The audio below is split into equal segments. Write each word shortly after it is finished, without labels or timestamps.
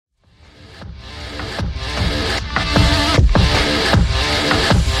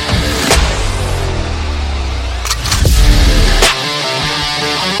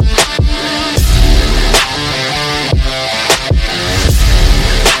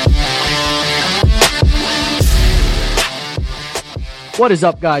What is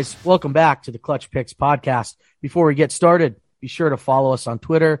up, guys? Welcome back to the Clutch Picks podcast. Before we get started, be sure to follow us on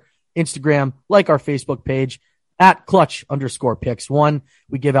Twitter, Instagram, like our Facebook page at Clutch_Picks1.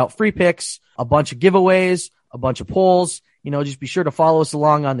 We give out free picks, a bunch of giveaways, a bunch of polls. Just be sure to follow us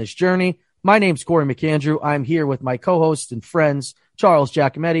along on this journey. My name's Corey McAndrew. I'm here with my co-hosts and friends, Charles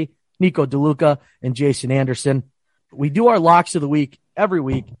Giacometti, Nico DeLuca, and Jason Anderson. We do our locks of the week every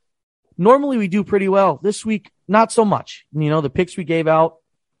week. Normally we do pretty well. This week, not so much. The picks we gave out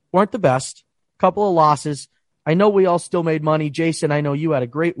weren't the best. Couple of losses. I know we all still made money. Jason, I know you had a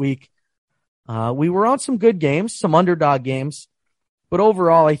great week. We were on some good games, some underdog games, but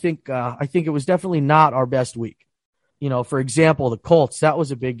overall, I think it was definitely not our best week. For example, the Colts, that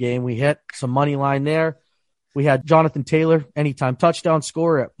was a big game. We hit some money line there. We had Jonathan Taylor, anytime touchdown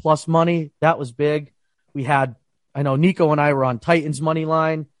scorer at plus money. That was big. I know Nico and I were on Titans money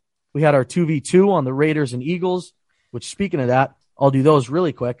line. We had our 2v2 on the Raiders and Eagles, which, speaking of that, I'll do those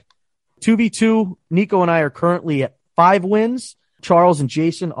really quick. 2v2, Nico and I are currently at 5 wins. Charles and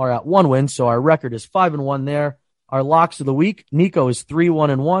Jason are at 1 win, so our record is 5-1 there. Our locks of the week, Nico is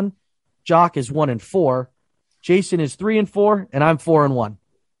 3-1-1. Jock is 1-4. Jason is 3-4, and I'm 4-1.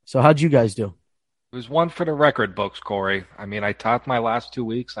 So how'd you guys do? It was one for the record books, Corey. I topped my last 2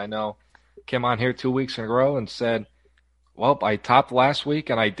 weeks. I know came on here 2 weeks in a row and said, well, I topped last week,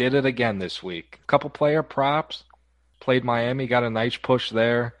 and I did it again this week. A couple player props. Played Miami, got a nice push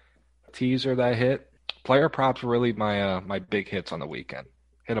there. Teaser that hit. Player props were really my big hits on the weekend.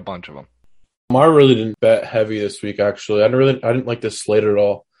 Hit a bunch of them. I really didn't bet heavy this week, actually. I didn't like this slate at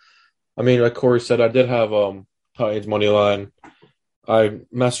all. Like Corey said, I did have Titans money line. I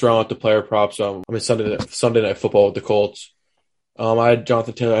messed around with the player props. Sunday Night Football with the Colts. I had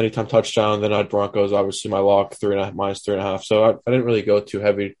Jonathan Taylor anytime touchdown. Then I had Broncos, obviously my lock, -3.5. So I didn't really go too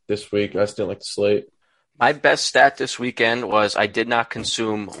heavy this week. I just didn't like the slate. My best stat this weekend was I did not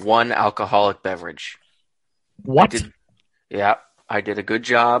consume one alcoholic beverage. What? I did a good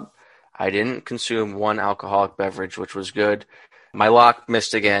job. I didn't consume one alcoholic beverage, which was good. My lock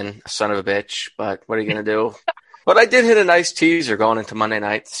missed again, son of a bitch, but what are you going to do? But I did hit a nice teaser going into Monday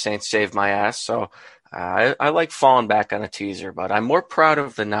night. The Saints saved my ass, so I like falling back on a teaser, but I'm more proud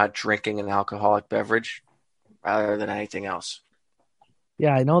of the not drinking an alcoholic beverage rather than anything else.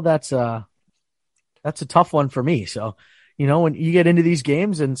 Yeah, I know that's a tough one for me. So, when you get into these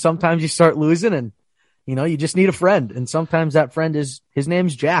games and sometimes you start losing and, you just need a friend. And sometimes that friend his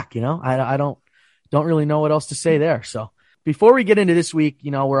name's Jack, I don't really know what else to say there. So before we get into this week,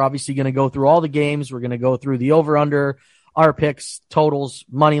 we're obviously going to go through all the games. We're going to go through the over under, our picks, totals,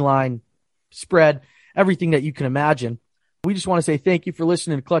 money line, spread, everything that you can imagine. We just want to say thank you for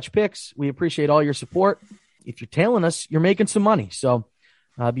listening to Clutch Picks. We appreciate all your support. If you're tailing us, you're making some money. So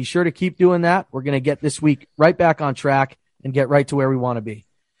be sure to keep doing that. We're going to get this week right back on track and get right to where we want to be.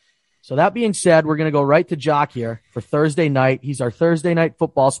 So that being said, we're going to go right to Jock here for Thursday night. He's our Thursday night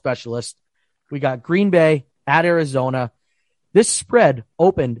football specialist. We got Green Bay at Arizona. This spread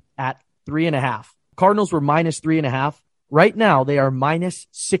opened at 3.5. Cardinals were -3.5. Right now, they are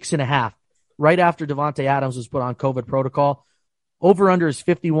 -6.5. Right after Davante Adams was put on COVID protocol. Over-under is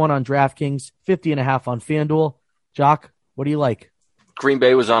 51 on DraftKings, 50.5 on FanDuel. Jock, what do you like? Green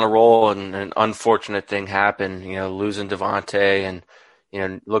Bay was on a roll, and an unfortunate thing happened, losing Davante,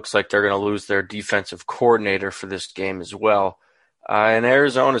 and looks like they're going to lose their defensive coordinator for this game as well. And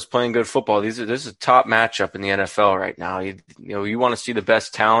Arizona is playing good football. This is a top matchup in the NFL right now. You want to see the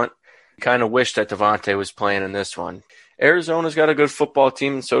best talent. You kind of wish that Davante was playing in this one. Arizona's got a good football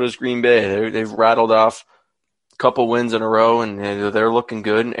team, and so does Green Bay. They've rattled off a couple wins in a row, and they're looking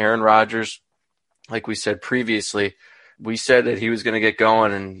good. And Aaron Rodgers, like we said previously, we said that he was going to get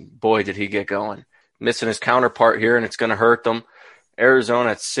going, and boy, did he get going. Missing his counterpart here, and it's going to hurt them. Arizona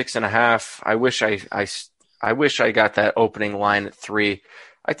at 6.5. I wish I got that opening line at 3.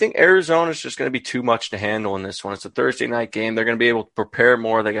 I think Arizona's just going to be too much to handle in this one. It's a Thursday night game. They're going to be able to prepare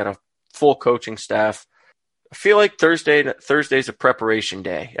more. They got a full coaching staff. I feel like Thursday's a preparation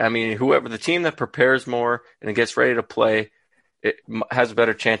day. Whoever the team that prepares more and gets ready to play, it has a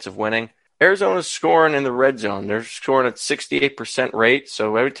better chance of winning. Arizona's scoring in the red zone. They're scoring at 68% rate.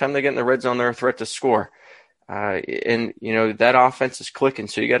 So every time they get in the red zone, they're a threat to score. That offense is clicking.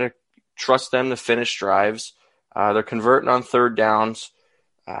 So you got to trust them to finish drives. They're converting on third downs.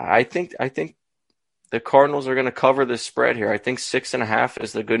 I think the Cardinals are going to cover this spread here. I think 6.5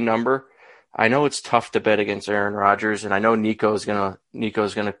 is the good number. I know it's tough to bet against Aaron Rodgers, and I know Nico's gonna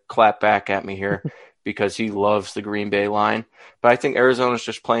clap back at me here because he loves the Green Bay line. But I think Arizona's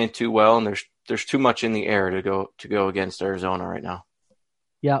just playing too well, and there's too much in the air to go against Arizona right now.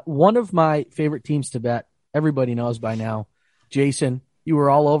 Yeah, one of my favorite teams to bet, everybody knows by now, Jason, You were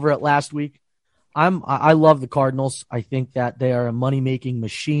all over it last week. I love the Cardinals. I think that they are a money-making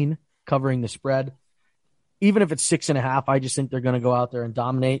machine covering the spread. Even if it's 6.5, I just think they're going to go out there and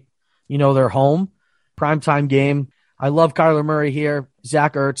dominate. They're home. Primetime game. I love Kyler Murray here.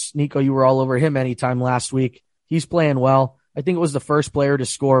 Zach Ertz. Nico, you were all over him anytime last week. He's playing well. I think it was the first player to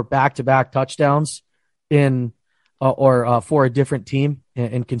score back-to-back touchdowns in for a different team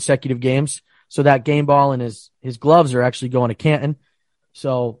in consecutive games. So that game ball and his gloves are actually going to Canton.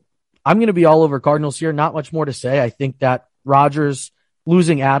 So I'm going to be all over Cardinals here. Not much more to say. I think that Rodgers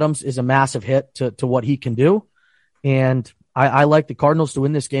losing Adams is a massive hit to what he can do. And I like the Cardinals to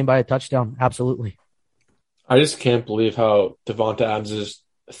win this game by a touchdown. Absolutely. I just can't believe how Devonta Adams is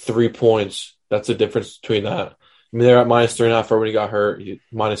 3 points. That's the difference between that. I mean, they're at -3.5 for when he got hurt,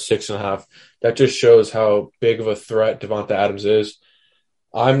 -6.5. That just shows how big of a threat Devonta Adams is.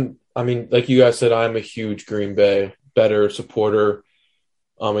 Like you guys said, I'm a huge Green Bay better supporter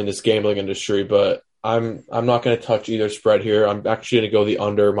in this gambling industry, but I'm not going to touch either spread here. I'm actually going to go the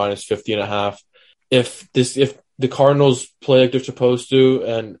under -50.5. If the Cardinals play like they're supposed to,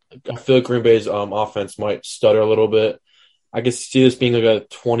 and I feel like Green Bay's offense might stutter a little bit, I could see this being like a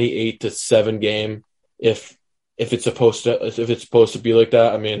 28-7 game if it's supposed to be like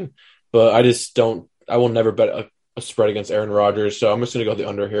that. I mean, but I will never bet a spread against Aaron Rodgers, so I'm just going to go the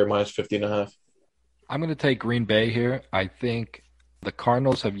under here, -50.5. I'm going to take Green Bay here. I think the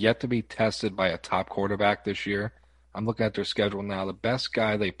Cardinals have yet to be tested by a top quarterback this year. I'm looking at their schedule now. The best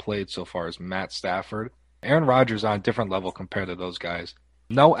guy they played so far is Matt Stafford. Aaron Rodgers on a different level compared to those guys.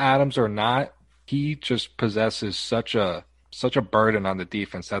 No Adams or not, he just possesses such a burden on the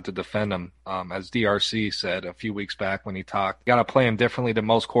defense to have to defend him. As DRC said a few weeks back when he talked, got to play him differently than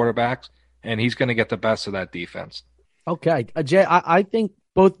most quarterbacks, and he's going to get the best of that defense. Okay. Jay, I think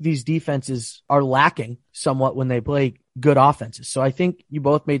both these defenses are lacking somewhat when they play good offenses. So I think you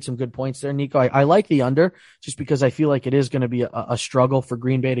both made some good points there, Nico. I like the under just because I feel like it is going to be a struggle for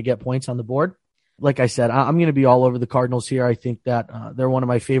Green Bay to get points on the board. Like I said, I'm going to be all over the Cardinals here. I think that they're one of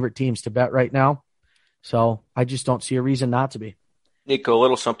my favorite teams to bet right now. So I just don't see a reason not to be. Nico, a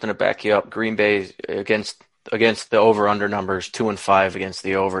little something to back you up. Green Bay against the over-under numbers, 2-5 against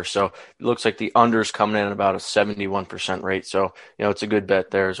the over. So it looks like the under's coming in at about a 71% rate. So, it's a good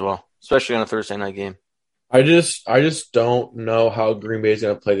bet there as well, especially on a Thursday night game. I just don't know how Green Bay is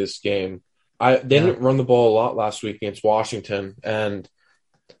going to play this game. They didn't run the ball a lot last week against Washington, and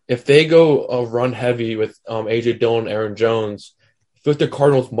if they go run heavy with A.J. Dillon, Aaron Jones, I feel like the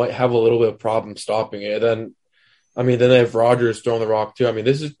Cardinals might have a little bit of problem stopping it. Then they have Rodgers throwing the rock too. I mean,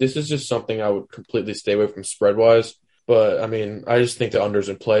 this is just something I would completely stay away from spread wise. But I mean, I just think the under's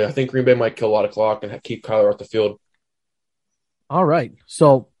in play. I think Green Bay might kill a lot of clock and keep Kyler off the field. All right,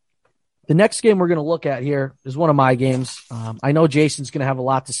 so the next game we're going to look at here is one of my games. I know Jason's going to have a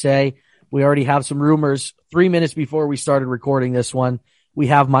lot to say. We already have some rumors 3 minutes before we started recording this one. We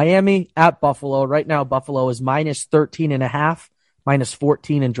have Miami at Buffalo. Right now, Buffalo is -13.5,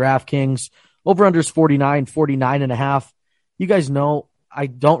 -14 in DraftKings. Over-under is 49.5. You guys know I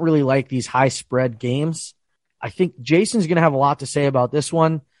don't really like these high spread games. I think Jason's going to have a lot to say about this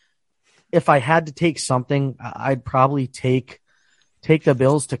one. If I had to take something, I'd probably take the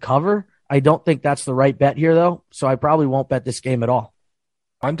Bills to cover. I don't think that's the right bet here, though, so I probably won't bet this game at all.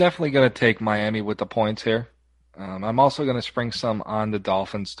 I'm definitely going to take Miami with the points here. I'm also going to spring some on the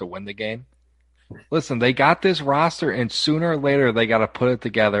Dolphins to win the game. Listen, they got this roster, and sooner or later they got to put it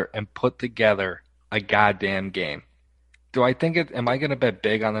together and put together a goddamn game. Am I going to bet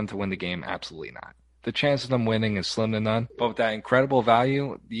big on them to win the game? Absolutely not. The chance of them winning is slim to none. But with that incredible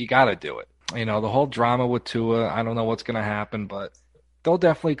value, you got to do it. The whole drama with Tua, I don't know what's going to happen, but they'll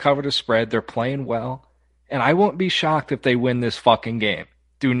definitely cover the spread. They're playing well. And I won't be shocked if they win this fucking game.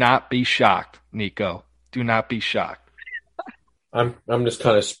 Do not be shocked, Nico. Do not be shocked. I'm just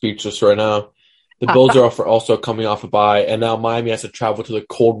kind of speechless right now. The Bills are also coming off a bye, and now Miami has to travel to the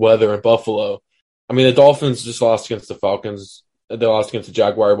cold weather in Buffalo. I mean, the Dolphins just lost against the Falcons. They lost against the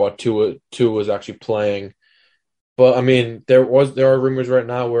Jaguars while Tua was actually playing. But I mean, there are rumors right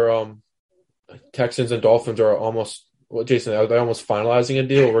now where Texans and Dolphins are almost. Well, Jason, are they almost finalizing a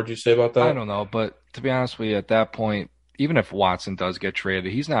deal? What would you say about that? I don't know, but to be honest with you, at that point, even if Watson does get traded,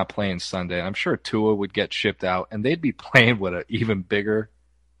 he's not playing Sunday. I'm sure Tua would get shipped out, and they'd be playing with an even bigger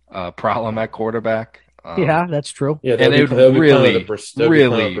problem at quarterback. Yeah, that's true. Yeah, and it would really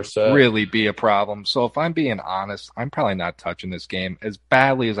be a problem. So if I'm being honest, I'm probably not touching this game as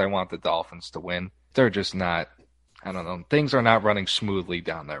badly as I want the Dolphins to win. They're just not. I don't know. Things are not running smoothly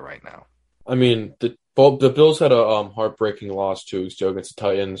down there right now. I mean, the Bills had a heartbreaking loss 2 weeks ago against the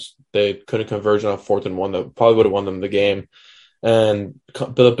Titans. They couldn't converge on 4th and 1. That probably would have won them the game. And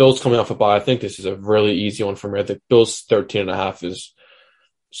the Bills coming off a bye, I think this is a really easy one for me. I think Bills 13.5 is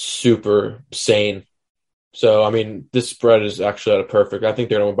super sane. So, I mean, this spread is actually at a perfect. I think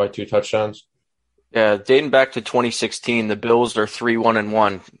they're going to win by 2 touchdowns. Yeah, dating back to 2016, the Bills are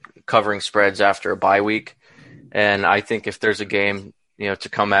 3-1-1 covering spreads after a bye week. And I think if there's a game, to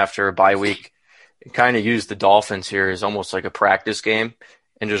come after a bye week, kind of use the Dolphins here as almost like a practice game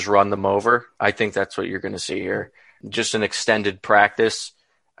and just run them over. I think that's what you're going to see here. Just an extended practice.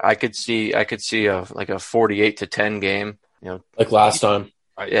 I could see a 48-10 game. Like last time.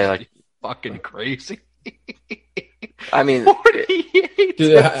 Yeah, like fucking crazy. I mean,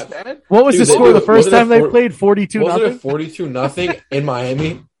 48-10. What was the score the first time they played? 42-0. Was it 42-0 in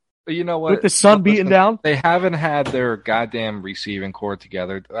Miami? But you know what? With the sun beating down? They haven't had their goddamn receiving core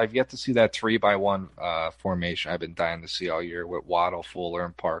together. I've yet to see that 3-by-1 formation I've been dying to see all year with Waddle, Fuller,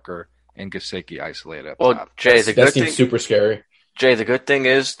 and Parker and Gesicki isolated up top. Jay, that seems super scary. Jay, the good thing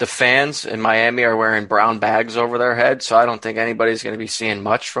is the fans in Miami are wearing brown bags over their heads, so I don't think anybody's going to be seeing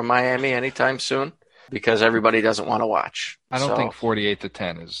much from Miami anytime soon because everybody doesn't want to watch. I don't think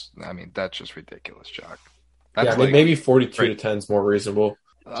 48-10 is. I mean, that's just ridiculous, Jock. Maybe 42-10 is more reasonable.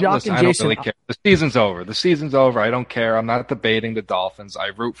 Listen, I don't really care. The season's over. The season's over. I don't care. I'm not debating the Dolphins. I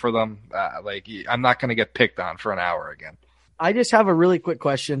root for them. I'm not going to get picked on for an hour again. I just have a really quick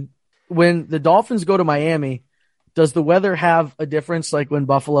question. When the Dolphins go to Miami, does the weather have a difference? Like when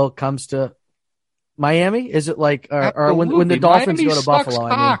Buffalo comes to Miami, is it like, or when the Dolphins Miami go to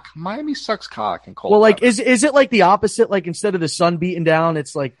Buffalo? Miami sucks cock and cold. Well, like weather. is it like the opposite? Like instead of the sun beating down,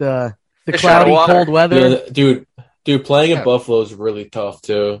 it's like the cloudy, cold weather. Dude, playing in Buffalo is really tough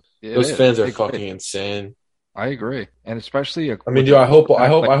too. Those fans are fucking insane. I agree, and especially. I hope all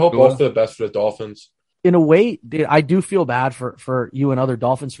for the best for the Dolphins. In a way, I do feel bad for you and other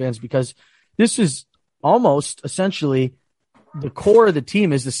Dolphins fans because this is almost essentially the core of the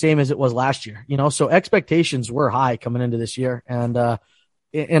team is the same as it was last year. So expectations were high coming into this year, and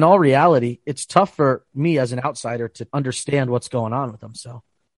in all reality, it's tough for me as an outsider to understand what's going on with them. So.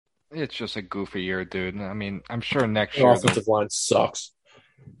 It's just a goofy year, dude. I mean, I'm sure next The year offensive line sucks.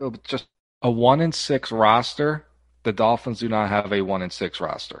 Just a 1-6 roster. The Dolphins do not have a 1-6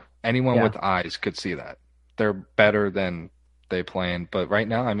 roster. Anyone with eyes could see that. They're better than they playing, but right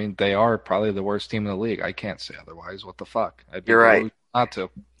now, I mean, they are probably the worst team in the league. I can't say otherwise. What the fuck? You're right. Not to.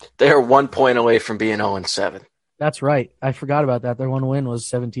 They are 1 point away from being 0-7. That's right. I forgot about that. Their one win was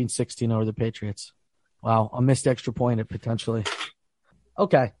 17-16 over the Patriots. Wow, a missed extra point potentially.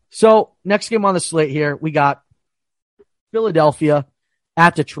 Okay, so next game on the slate here, we got Philadelphia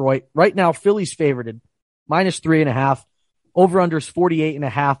at Detroit. Right now, Philly's favorited, -3.5. Over-unders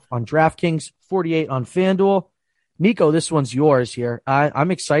 48.5 on DraftKings, 48 on FanDuel. Nico, this one's yours here.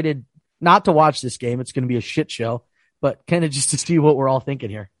 I'm excited not to watch this game. It's going to be a shit show, but kind of just to see what we're all thinking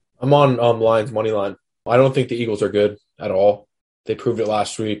here. I'm on Lions money line. I don't think the Eagles are good at all. They proved it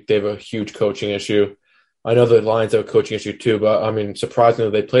last week. They have a huge coaching issue. I know the Lions have a coaching issue too, but I mean,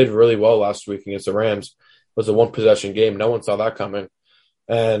 surprisingly, they played really well last week against the Rams. It was a 1-possession game. No one saw that coming.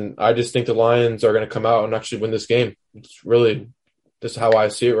 And I just think the Lions are going to come out and actually win this game. It's really just how I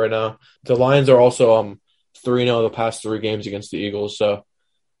see it right now. The Lions are also 3-0 the past 3 games against the Eagles, so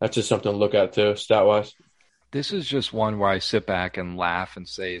that's just something to look at too, stat-wise. This is just one where I sit back and laugh and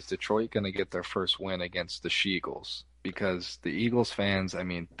say, is Detroit going to get their first win against the She-Eagles? Because the Eagles fans, I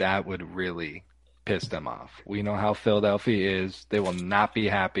mean, that would really piss them off. We know how Philadelphia is. They will not be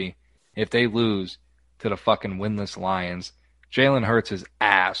happy if they lose to the fucking winless Lions. Jalen Hurts'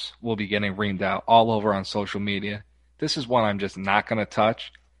 ass will be getting reamed out all over on social media. This is one I'm just not going to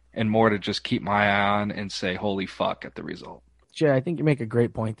touch, and more to just keep my eye on and say, holy fuck, at the result. Jay, I think you make a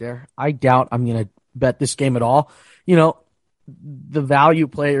great point there. I doubt I'm going to bet this game at all. The value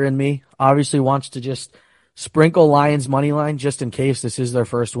player in me obviously wants to just sprinkle Lions money line just in case this is their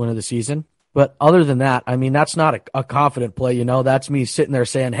first win of the season. But other than that, I mean, that's not a confident play. That's me sitting there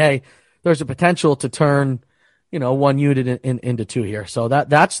saying, hey, there's a potential to turn, one unit into 2 here. So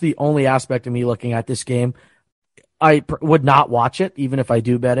that's the only aspect of me looking at this game. I would not watch it, even if I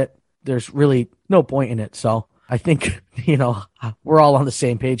do bet it. There's really no point in it. So I think, we're all on the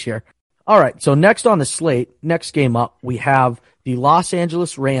same page here. All right. So next on the slate, next game up, we have the Los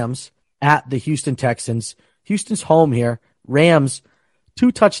Angeles Rams at the Houston Texans. Houston's home here. Rams,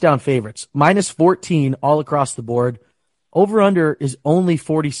 2 touchdown favorites, -14 all across the board. Over-under is only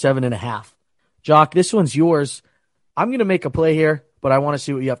 47.5. Jock, this one's yours. I'm going to make a play here, but I want to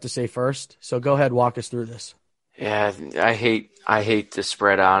see what you have to say first. So go ahead, walk us through this. Yeah, I hate the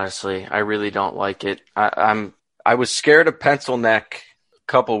spread, honestly. I really don't like it. I was scared of pencil neck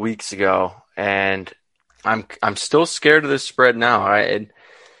a couple weeks ago, and I'm still scared of this spread now.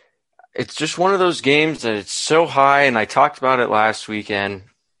 It's just one of those games that it's so high, and I talked about it last weekend.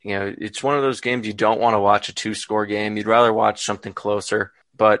 It's one of those games you don't want to watch a 2-score game. You'd rather watch something closer.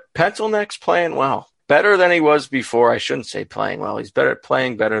 But Pencilneck's playing well. Better than he was before. I shouldn't say playing well. He's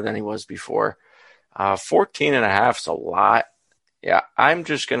playing better than he was before. 14.5 is a lot. Yeah, I'm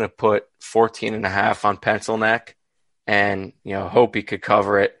just going to put 14.5 on Pencilneck and, hope he could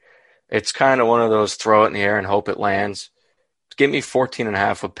cover it. It's kind of one of those throw it in the air and hope it lands. Give me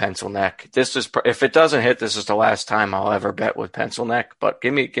 14.5 with Pencilneck. If it doesn't hit, this is the last time I'll ever bet with Pencilneck, but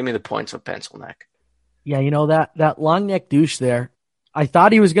give me the points with Pencilneck. Yeah, that long neck douche there. I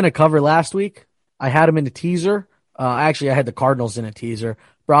thought he was going to cover last week. I had him in a teaser. Actually, I had the Cardinals in a teaser.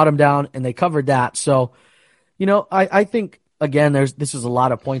 Brought him down, and they covered that. So, I think, again, this is a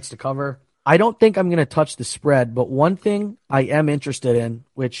lot of points to cover. I don't think I'm going to touch the spread, but one thing I am interested in,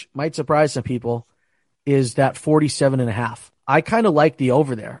 which might surprise some people, is that 47.5. I kind of like the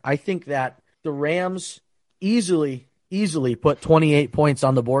over there. I think that the Rams easily put 28 points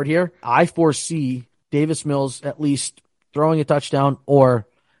on the board here. I foresee Davis Mills at least throwing a touchdown or,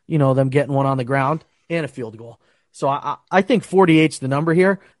 them getting one on the ground and a field goal. So I think 48's the number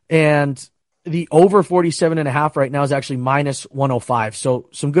here. And the over 47.5 right now is actually minus 105. So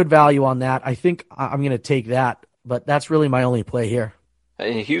some good value on that. I think I'm going to take that, but that's really my only play here.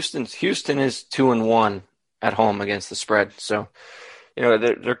 Houston is 2-1 at home against the spread. So,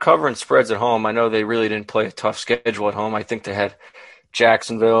 they're covering spreads at home. I know they really didn't play a tough schedule at home. I think they had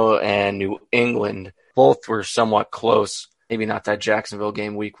Jacksonville and New England. Both were somewhat close. Maybe not that Jacksonville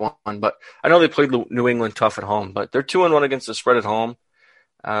game week 1, but I know they played New England tough at home. But they're 2-1 against the spread at home.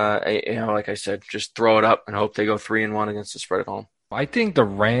 Like I said, just throw it up and hope they go 3-1 against the spread at home. I think the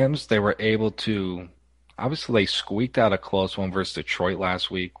Rams, they were able to – obviously they squeaked out a close one versus Detroit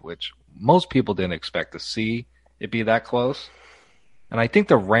last week, which most people didn't expect to see it be that close. And I think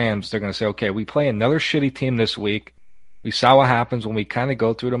the Rams, they're going to say, okay, we play another shitty team this week. We saw what happens when we kind of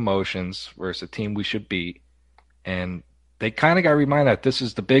go through the motions versus a team we should beat. And they kind of got reminded that this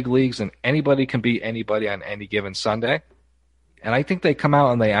is the big leagues and anybody can beat anybody on any given Sunday. And I think they come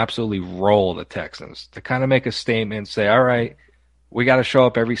out and they absolutely roll the Texans to kind of make a statement, say, all right, we got to show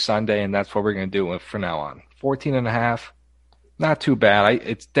up every Sunday, and that's what we're going to do from now on. 14.5, not too bad.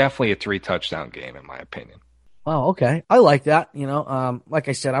 It's definitely a 3-touchdown game, in my opinion. Oh, okay. I like that. Like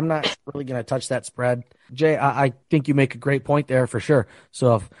I said, I'm not really going to touch that spread. Jay, I think you make a great point there for sure.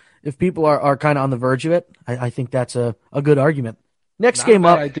 So if people are kind of on the verge of it, I think that's a good argument. Next game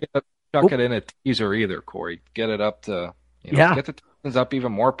up. Not a bad idea to chuck it in a teaser either, Corey. Get it up to, get the Texans up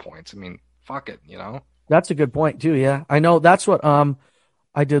even more points. I mean, fuck it, That's a good point too, yeah. I know that's what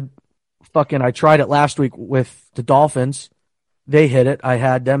I did. I tried it last week with the Dolphins. They hit it. I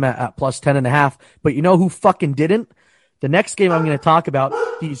had them at plus 10.5. But you know who fucking didn't? The next game I'm going to talk about,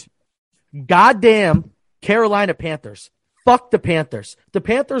 these goddamn Carolina Panthers. Fuck the Panthers. The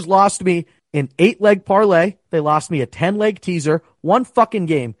Panthers lost me an 8-leg parlay. They lost me a 10-leg teaser. One fucking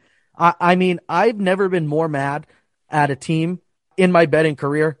game. I mean, I've never been more mad at a team in my betting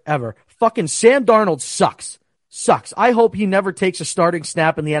career ever. Fucking Sam Darnold sucks. I hope he never takes a starting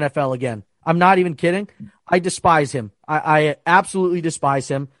snap in the NFL again. I'm not even kidding. I despise him. I absolutely despise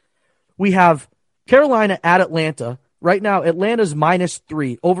him. We have Carolina at Atlanta. Right now, Atlanta's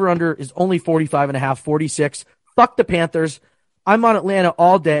 -3. Over-under is only 45.5, 46. Fuck the Panthers. I'm on Atlanta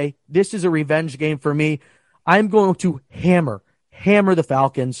all day. This is a revenge game for me. I'm going to hammer the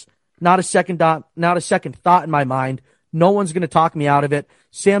Falcons. Not a second thought in my mind. No one's going to talk me out of it.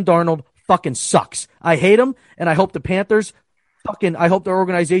 Sam Darnold fucking sucks. I hate him, and I hope the Panthers I hope their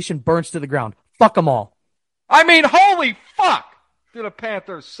organization burns to the ground. Fuck them all. I mean, holy fuck! Do the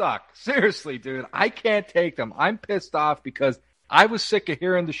Panthers suck? Seriously, dude. I can't take them. I'm pissed off because I was sick of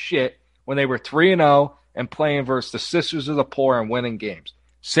hearing the shit when they were 3-0 and playing versus the Sisters of the Poor and winning games.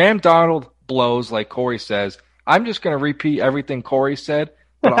 Sam Darnold blows, like Corey says. I'm just going to repeat everything Corey said,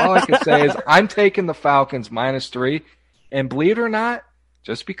 but all I can say is I'm taking the Falcons -3. And believe it or not,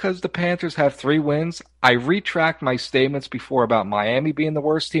 just because the Panthers have 3 wins, I retract my statements before about Miami being the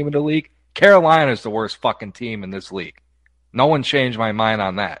worst team in the league. Carolina is the worst fucking team in this league. No one changed my mind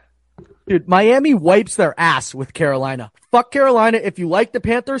on that. Dude, Miami wipes their ass with Carolina. Fuck Carolina. If you like the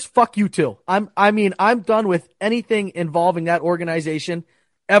Panthers, fuck you too. I'm done with anything involving that organization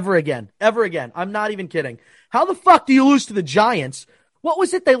ever again. I'm not even kidding. How the fuck do you lose to the Giants? What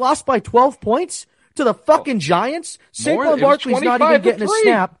was it? They lost by 12 points to the fucking Giants? Saquon Barkley's not even getting a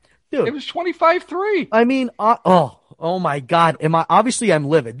snap. Dude, it was 25-3. I mean, oh my God. I'm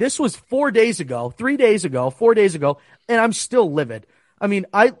livid. This was 4 days ago, and I'm still livid. I mean,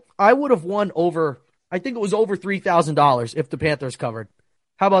 I would have won over I think it was over $3,000 if the Panthers covered.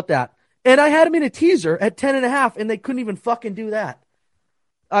 How about that? And I had him in a teaser at 10.5, and they couldn't even fucking do that.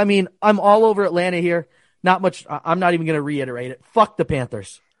 I mean, I'm all over Atlanta here. Not much. I'm not even going to reiterate it. Fuck the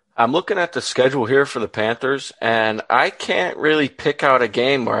Panthers. I'm looking at the schedule here for the Panthers, and I can't really pick out a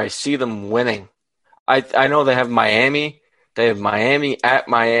game where I see them winning. I know they have Miami. They have Miami at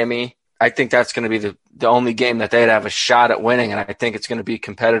Miami. I think that's going to be the only game that they'd have a shot at winning, and I think it's going to be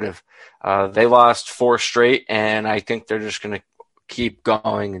competitive. They lost 4 straight, and I think they're just going to keep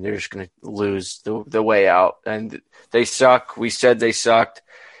going, and they're just going to lose the way out. And they suck. We said they sucked.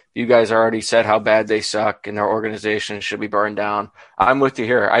 You guys already said how bad they suck, and their organization should be burned down. I'm with you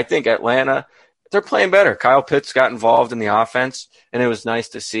here. I think Atlanta, they're playing better. Kyle Pitts got involved in the offense, and it was nice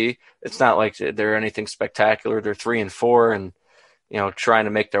to see. It's not like they're anything spectacular. They're 3-4 and, trying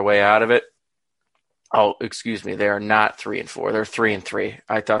to make their way out of it. Oh, excuse me. They are not 3-4. They're 3-3.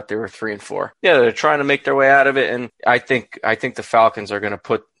 I thought they were 3-4. Yeah, they're trying to make their way out of it, and I think the Falcons are going to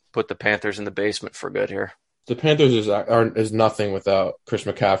put the Panthers in the basement for good here. The Panthers is nothing without Chris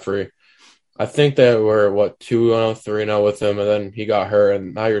McCaffrey. I think they were 2-0, 3-0 with him, and then he got hurt,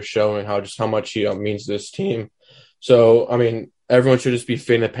 and now you're showing how much he means to this team. So I mean, everyone should just be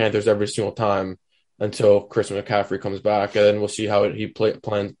fading the Panthers every single time until Chris McCaffrey comes back, and then we'll see how he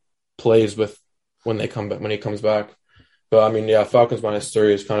plays with when he comes back. But I mean, yeah, Falcons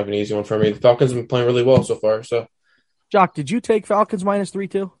 -3 is kind of an easy one for me. The Falcons have been playing really well so far. So, Jock, did you take Falcons -3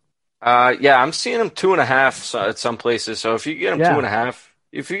 too? Yeah, I'm seeing them 2.5 at some places. So if you get them 2.5,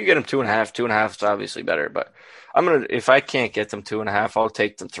 if you get them 2.5 is obviously better. But if I can't get them 2.5, I'll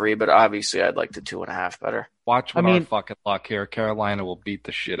take them 3. But obviously, I'd like the 2.5 better. Watch our fucking luck here. Carolina will beat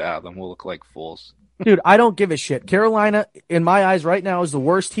the shit out of them. We'll look like fools. Dude, I don't give a shit. Carolina, in my eyes, right now is the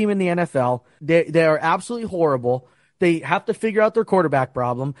worst team in the NFL. They are absolutely horrible. They have to figure out their quarterback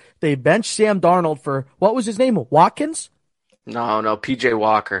problem. They benched Sam Darnold for what was his name? Watkins? No, PJ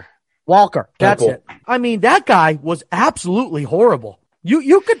Walker. Walker, that's it. I mean, that guy was absolutely horrible.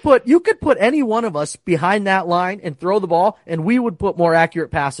 You could put any one of us behind that line and throw the ball, and we would put more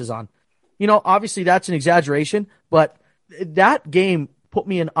accurate passes on. Obviously that's an exaggeration, but that game put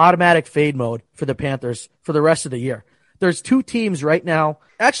me in automatic fade mode for the Panthers for the rest of the year. There's 2 teams right now.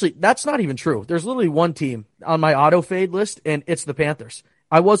 Actually, that's not even true. There's literally 1 team on my auto fade list, and it's the Panthers.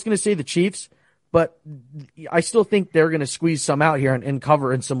 I was going to say the Chiefs, but I still think they're going to squeeze some out here and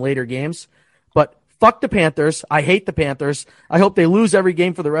cover in some later games. But fuck the Panthers. I hate the Panthers. I hope they lose every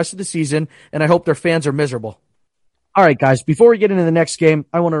game for the rest of the season, and I hope their fans are miserable. All right, guys, before we get into the next game,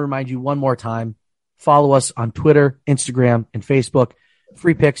 I want to remind you one more time. Follow us on Twitter, Instagram, and Facebook.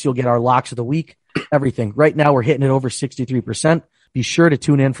 Free picks, you'll get our locks of the week, everything. Right now, we're hitting it over 63%. Be sure to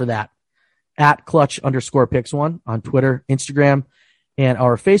tune in for that. At Clutch_Picks1 on Twitter, Instagram, and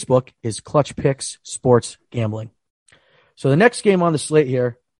our Facebook is Clutch Picks Sports Gambling. So the next game on the slate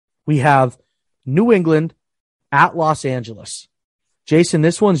here, we have New England at Los Angeles. Jason,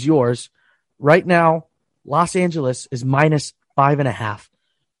 this one's yours. Right now, Los Angeles is -5.5.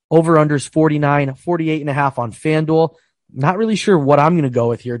 Over-unders 48.5 on FanDuel. Not really sure what I'm going to go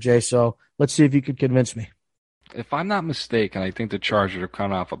with here, Jay, so let's see if you could convince me. If I'm not mistaken, I think the Chargers are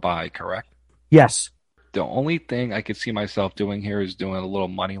coming off a bye, correct? Yes. The only thing I could see myself doing here is doing a little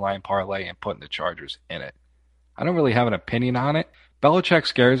money line parlay and putting the Chargers in it. I don't really have an opinion on it. Belichick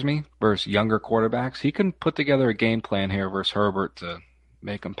scares me versus younger quarterbacks. He can put together a game plan here versus Herbert to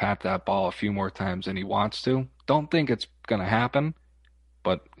make him pat that ball a few more times than he wants to. Don't think it's going to happen,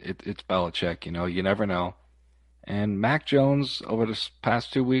 but it's Belichick, you never know. And Mac Jones, over the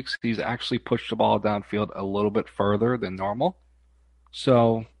past 2 weeks, he's actually pushed the ball downfield a little bit further than normal.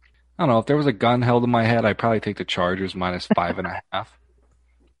 So, I don't know. If there was a gun held in my head, I'd probably take the Chargers -5.5.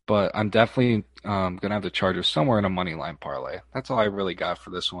 But I'm definitely going to have the Chargers somewhere in a money line parlay. That's all I really got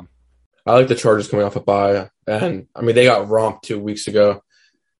for this one. I like the Chargers coming off a bye. And, they got romped 2 weeks ago.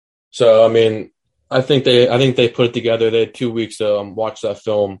 So, I think they put it together. They had 2 weeks to watch that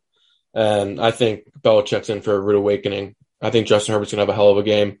film. And I think Belichick's in for a rude awakening. I think Justin Herbert's going to have a hell of a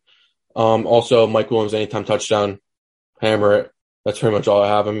game. Also, Mike Williams, anytime touchdown, hammer it. That's pretty much all I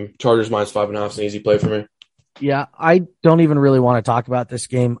have. Chargers -5.5 is an easy play for me. Yeah, I don't even really want to talk about this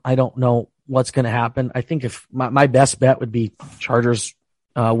game. I don't know what's going to happen. I think if my best bet would be Chargers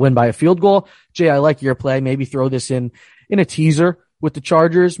win by a field goal. Jay, I like your play. Maybe throw this in a teaser with the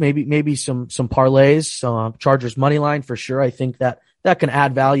Chargers. Maybe some parlays, Chargers money line for sure. I think that can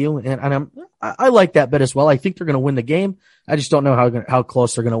add value, and I like that bet as well. I think they're going to win the game. I just don't know how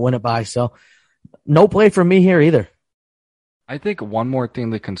close they're going to win it by. So no play from me here either. I think one more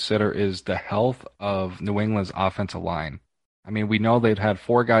thing to consider is the health of New England's offensive line. We know they've had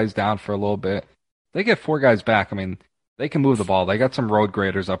 4 guys down for a little bit. they get 4 guys back, I mean, they can move the ball. They got some road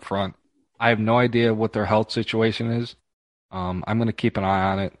graders up front. I have no idea what their health situation is. I'm going to keep an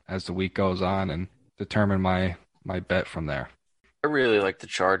eye on it as the week goes on and determine my bet from there. I really like the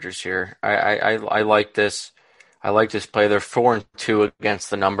Chargers here. I like this. I like this play. They're 4-2 against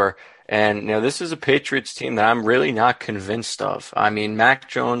the number. And, this is a Patriots team that I'm really not convinced of. I mean, Mac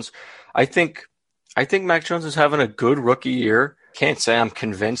Jones, I think Mac Jones is having a good rookie year. Can't say I'm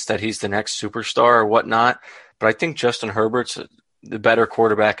convinced that he's the next superstar or whatnot, but I think Justin Herbert's the better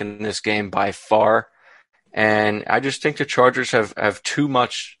quarterback in this game by far. And I just think the Chargers have too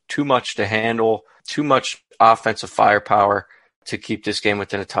much to handle, too much offensive firepower to keep this game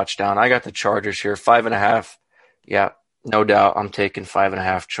within a touchdown. I got the Chargers here, 5.5. Yeah, no doubt. I'm taking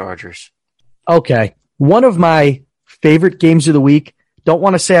 5.5 Chargers. Okay. One of my favorite games of the week. Don't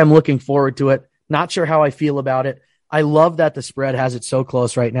want to say I'm looking forward to it. Not sure how I feel about it. I love that the spread has it so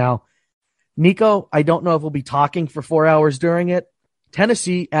close right now. Nico, I don't know if we'll be talking for 4 hours during it.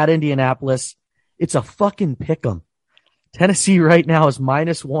 Tennessee at Indianapolis. It's a fucking pick'em. Tennessee right now is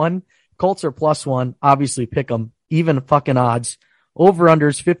 -1. Colts are +1. Obviously pick'em. Even fucking odds.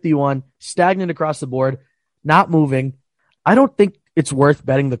 Over-unders 51. Stagnant across the board. Not moving. I don't think it's worth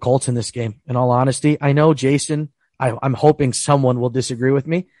betting the Colts in this game, in all honesty. I know Jason, I'm hoping someone will disagree with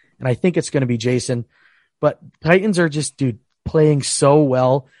me, and I think it's going to be Jason. But Titans are just, dude, playing so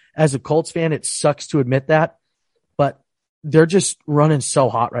well. As a Colts fan, it sucks to admit that, but they're just running so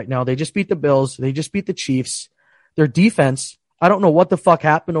hot right now. They just beat the Bills. They just beat the Chiefs. Their defense, I don't know what the fuck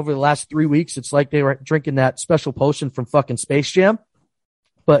happened over the last 3 weeks. It's like they were drinking that special potion from fucking Space Jam,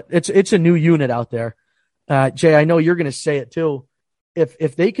 but it's a new unit out there. Jay, I know you're going to say it too.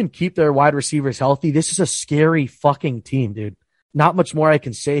 If they can keep their wide receivers healthy, this is a scary fucking team, dude. Not much more I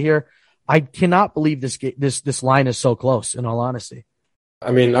can say here. I cannot believe this line is so close, in all honesty.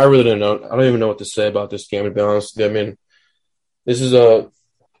 I mean, I really don't know. I don't even know what to say about this game, to be honest with you. I mean, this is a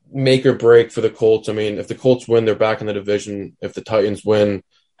make or break for the Colts. I mean, if the Colts win, they're back in the division. If the Titans win,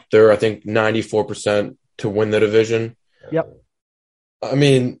 they're, I think, 94% to win the division. Yep. I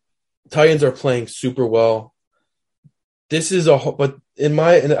mean, Titans are playing super well. As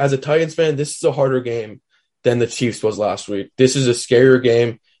a Titans fan, this is a harder game than the Chiefs was last week. This is a scarier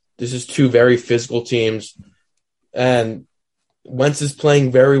game. This is 2 very physical teams, and Wentz is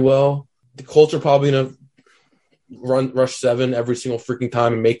playing very well. The Colts are probably going to rush 7 every single freaking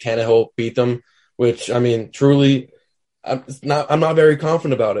time and make Tannehill beat them, which, I mean, truly, I'm not very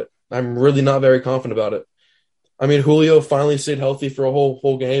confident about it. I'm really not very confident about it. I mean, Julio finally stayed healthy for a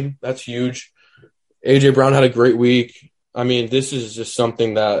whole game. That's huge. A.J. Brown had a great week. I mean, this is just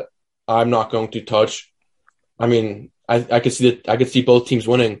something that I'm not going to touch. I mean, I could see both teams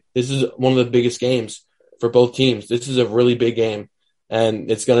winning. This is one of the biggest games for both teams. This is a really big game, and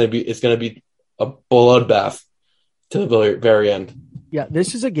it's gonna be a bloodbath to the very end. Yeah,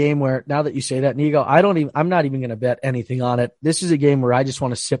 this is a game where, now that you say that, Nigo, I'm not even gonna bet anything on it. This is a game where I just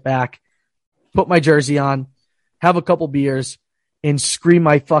want to sit back, put my jersey on, have a couple beers, and scream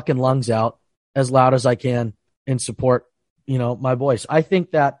my fucking lungs out as loud as I can and support, my boys. I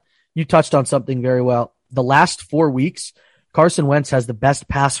think that you touched on something very well. The last 4 weeks, Carson Wentz has the best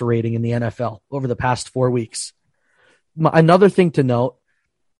passer rating in the NFL over the past 4 weeks. Another thing to note,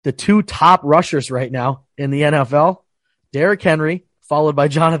 the 2 top rushers right now in the NFL, Derrick Henry, followed by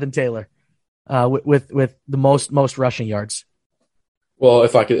Jonathan Taylor, with the most rushing yards. Well,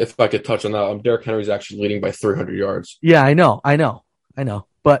 if I could touch on that, Derrick Henry is actually leading by 300 yards. Yeah, I know.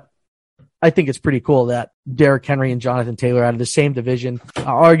 But I think it's pretty cool that Derrick Henry and Jonathan Taylor out of the same division,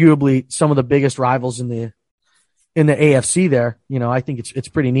 arguably some of the biggest rivals in the AFC there. I think it's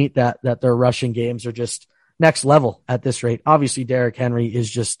pretty neat that their rushing games are just next level at this rate. Obviously, Derrick Henry is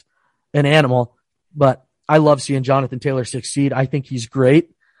just an animal, but I love seeing Jonathan Taylor succeed. I think he's great.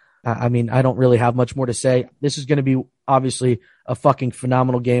 I mean, I don't really have much more to say. This is going to be obviously a fucking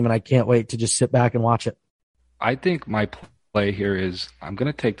phenomenal game, and I can't wait to just sit back and watch it. I think my play here is I'm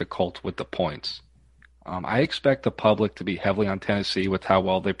going to take the Colts with the points. I expect the public to be heavily on Tennessee with how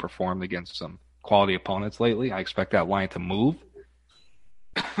well they performed against some quality opponents lately. I expect that line to move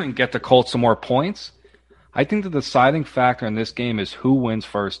and get the Colts some more points. I think the deciding factor in this game is who wins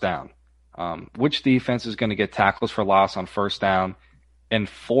first down. Which defense is going to get tackles for loss on first down and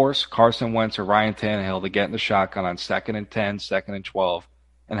force Carson Wentz or Ryan Tannehill to get in the shotgun on 2nd and 10, 2nd and 12,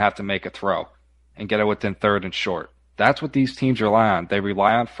 and have to make a throw and get it within 3rd and short. That's what these teams rely on. They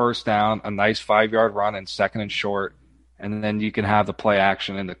rely on first down, a nice 5-yard run and 2nd and short, and then you can have the play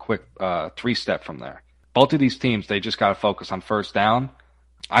action and the quick 3-step from there. Both of these teams, they just got to focus on first down.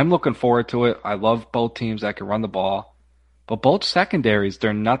 I'm looking forward to it. I love both teams that can run the ball. But both secondaries,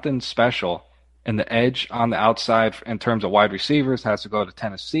 they're nothing special. And the edge on the outside in terms of wide receivers has to go to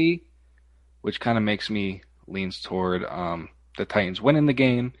Tennessee, which kind of makes me leans toward the Titans winning the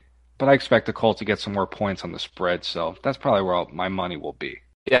game. But I expect the Colts to get some more points on the spread, so that's probably where my money will be.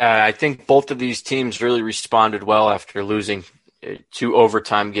 Yeah, I think both of these teams really responded well after losing 2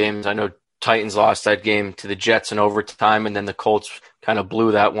 overtime games. I know Titans lost that game to the Jets in overtime, and then the Colts kind of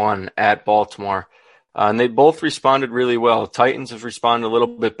blew that one at Baltimore. And they both responded really well. Titans have responded a little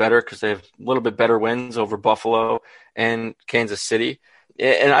bit better because they have a little bit better wins over Buffalo and Kansas City.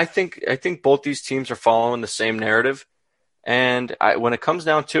 And I think both these teams are following the same narrative. And when it comes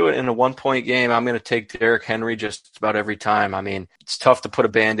down to it in a 1-point game, I'm going to take Derrick Henry just about every time. I mean, it's tough to put a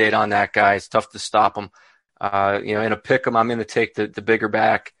Band-Aid on that guy. It's tough to stop him. In a pick 'em, I'm going to take the bigger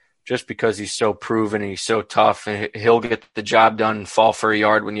back just because he's so proven and he's so tough and he'll get the job done and fall for a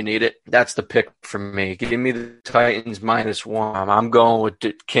yard when you need it. That's the pick for me. Give me the Titans -1. I'm going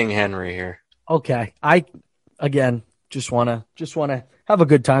with King Henry here. Okay. I, again, just want to have a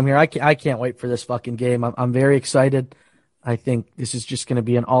good time here. I can't wait for this fucking game. I'm very excited. I think this is just going to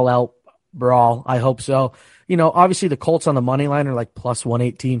be an all-out brawl. I hope so. Obviously the Colts on the money line are like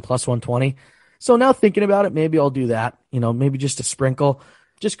 +118, +120. So now thinking about it, maybe I'll do that. Maybe just a sprinkle,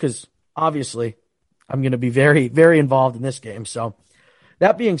 just because obviously I'm going to be very, very involved in this game. So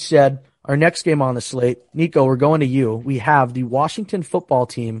that being said, our next game on the slate, Nico, we're going to you. We have the Washington football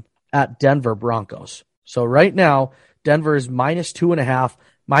team at Denver Broncos. So right now, Denver is -2.5,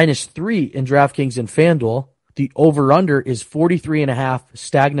 -3 in DraftKings and FanDuel. The over-under is 43.5,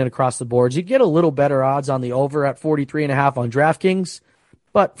 stagnant across the boards. You get a little better odds on the over at 43.5 on DraftKings,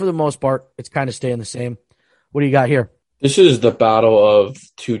 but for the most part, it's kind of staying the same. What do you got here? This is the battle of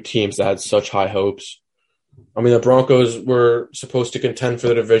two teams that had such high hopes. I mean, the Broncos were supposed to contend for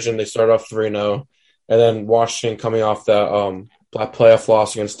the division. They started off 3-0, and then Washington coming off that playoff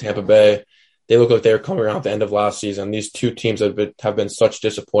loss against Tampa Bay. They look like they were coming around at the end of last season. These two teams have been such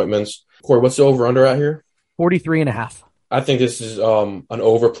disappointments. Corey, what's the over-under at here? 43.5. I think this is an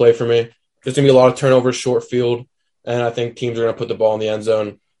overplay for me. There's going to be a lot of turnovers, short field, and I think teams are going to put the ball in the end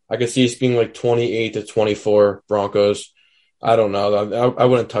zone. I could see this being like 28-24 Broncos. I don't know. I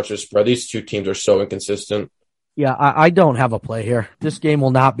wouldn't touch this spread. These two teams are so inconsistent. Yeah, I don't have a play here. This game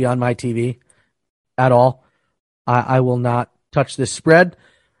will not be on my TV at all. I will not touch this spread.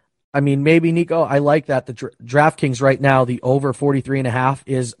 I mean, maybe, Nico, I like that the DraftKings right now, the over 43.5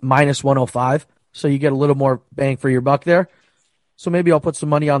 is -105. So you get a little more bang for your buck there. So maybe I'll put some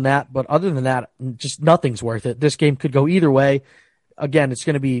money on that. But other than that, just nothing's worth it. This game could go either way. Again, it's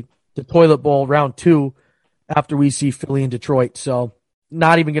going to be the toilet bowl round 2 after we see Philly and Detroit. So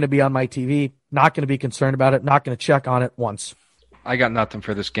not even going to be on my TV. Not going to be concerned about it. Not going to check on it once. I got nothing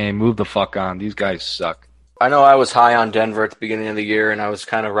for this game. Move the fuck on. These guys suck. I know I was high on Denver at the beginning of the year, and I was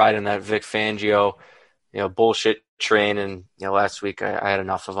kind of riding that Vic Fangio, bullshit train. And last week I had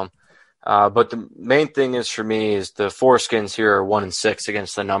enough of them. But the main thing is for me is the foreskins here are 1-6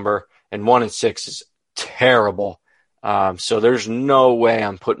 against the number, and 1-6 is terrible. So there's no way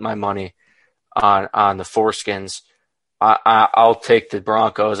I'm putting my money on the foreskins. I'll take the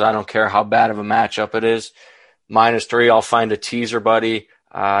Broncos. I don't care how bad of a matchup it is. -3, I'll find a teaser buddy.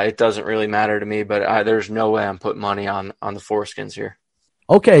 It doesn't really matter to me, but there's no way I'm putting money on the foreskins here.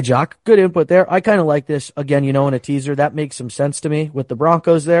 Okay, Jock, good input there. I kind of like this. Again, in a teaser, that makes some sense to me with the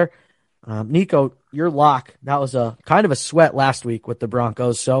Broncos there. Nico, your lock, that was a kind of a sweat last week with the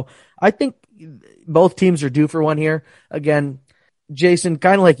Broncos. So I think both teams are due for one here. Again, Jason,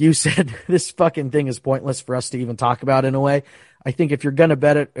 kind of like you said, this fucking thing is pointless for us to even talk about in a way. I think if you're going to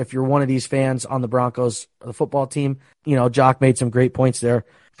bet it, if you're one of these fans on the Broncos, the football team, Jock made some great points there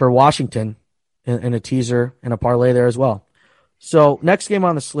for Washington in a teaser and a parlay there as well. So next game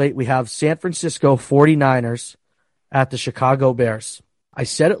on the slate, we have San Francisco 49ers at the Chicago Bears. I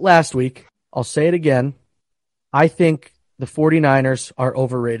said it last week. I'll say it again. I think the 49ers are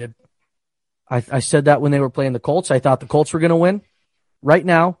overrated. I said that when they were playing the Colts. I thought the Colts were going to win. Right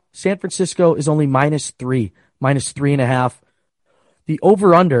now, San Francisco is only -3, -3.5. The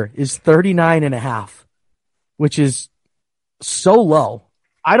over-under is 39.5, which is so low.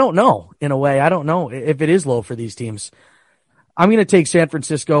 I don't know, in a way. I don't know if it is low for these teams. I'm going to take San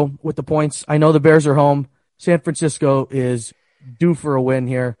Francisco with the points. I know the Bears are home. San Francisco is due for a win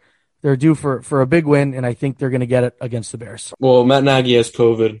here. They're due for a big win, and I think they're going to get it against the Bears. Well, Matt Nagy has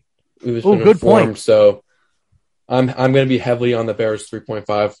COVID. Oh, good point. So I'm going to be heavily on the Bears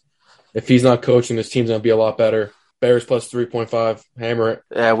 3.5. If he's not coaching, this team's going to be a lot better. Bears plus 3.5. Hammer it.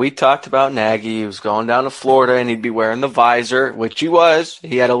 Yeah, we talked about Nagy. He was going down to Florida, and he'd be wearing the visor, which he was.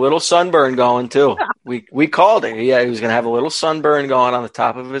 He had a little sunburn going, too. We called it. Yeah, he was going to have a little sunburn going on the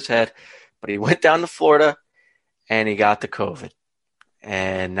top of his head. but he went down to Florida and he got the COVID.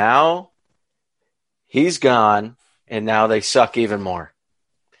 And now he's gone, and now they suck even more.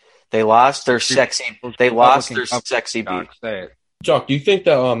 They lost their sexy beat. Chuck, do you think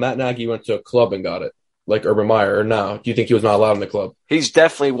that Matt Nagy went to a club and got it, like Urban Meyer, or no? Do you think he was not allowed in the club? He's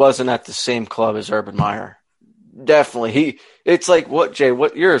definitely wasn't at the same club as Urban Meyer. Definitely. It's like, what, Jay?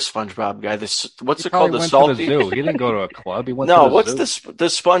 What, you're a SpongeBob guy. What's it called? The salty zoo. He didn't go to a club. He went no, to the what's zoo. the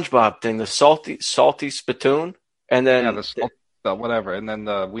SpongeBob thing? The salty spittoon, and then the whatever, and then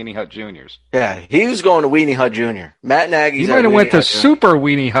the Weenie Hut Juniors. Yeah, he was going to Weenie Hut Junior. Matt Nagy. He might have went to Super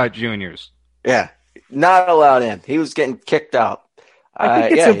Weenie Hut Juniors. Yeah, not allowed in. He was getting kicked out. I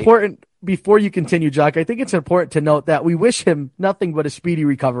think it's important. Before you continue, Jock, I think it's important to note that we wish him nothing but a speedy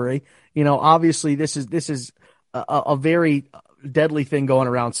recovery. You know, obviously this is a very deadly thing going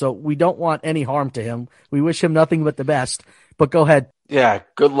around, so we don't want any harm to him. We wish him nothing but the best. But go ahead. Yeah,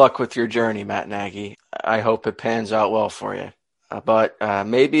 good luck with your journey, Matt Nagy. I hope it pans out well for you. But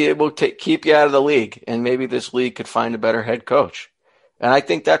maybe it will keep you out of the league, and maybe this league could find a better head coach. And I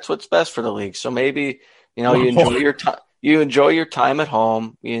think that's what's best for the league. So maybe, you enjoy your time. You enjoy your time at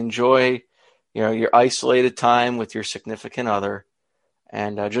home. You enjoy, your isolated time with your significant other,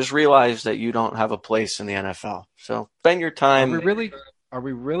 and just realize that you don't have a place in the NFL. So spend your time. Are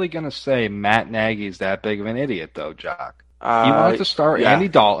we really going to say Matt Nagy's that big of an idiot, though, Jock? He wanted to start Andy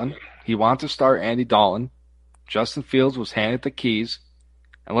Dalton. Justin Fields was handed the keys,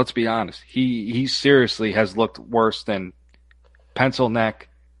 and let's be honest, he seriously has looked worse than Pencil Neck,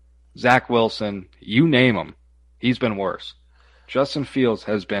 Zach Wilson, you name him. He's been worse. Justin Fields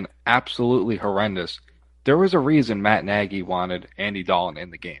has been absolutely horrendous. There was a reason Matt Nagy wanted Andy Dalton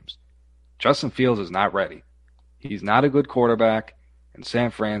in the games. Justin Fields is not ready. He's not a good quarterback, and San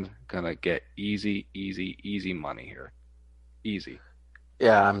Fran's going to get easy money here. Easy.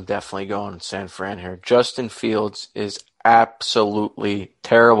 Yeah, I'm definitely going San Fran here. Justin Fields is absolutely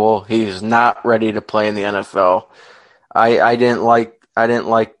terrible. He's not ready to play in the NFL. I didn't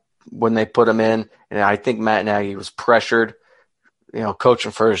like when they put him in, and I think Matt Nagy was pressured,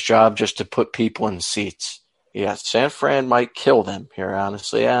 coaching for his job just to put people in seats. Yeah, San Fran might kill them here,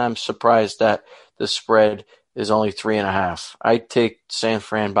 honestly. I'm surprised that the spread is only 3.5. I'd take San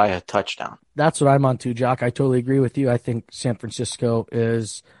Fran by a touchdown. That's what I'm on too, Jock. I totally agree with you. I think San Francisco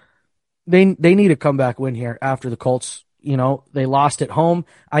is they need a comeback win here after the Colts. They lost at home.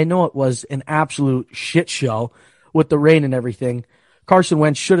 I know it was an absolute shit show with the rain and everything. Carson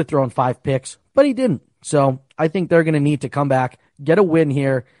Wentz should have thrown 5 picks, but he didn't. So I think they're going to need to come back, get a win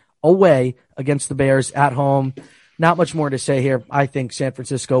here away against the Bears at home. Not much more to say here. I think San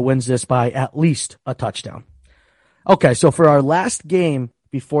Francisco wins this by at least a touchdown. Okay, so for our last game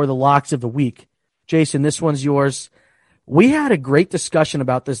before the locks of the week, Jason, this one's yours. We had a great discussion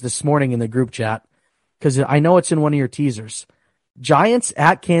about this morning in the group chat because I know it's in one of your teasers. Giants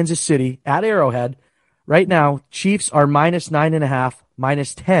at Kansas City at Arrowhead. Right now, Chiefs are minus 9.5,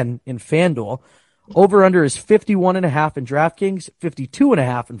 minus 10 in FanDuel. Over-under is 51.5 in DraftKings,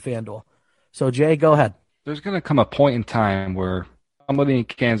 52.5 in FanDuel. So, Jay, go ahead. There's going to come a point in time where somebody in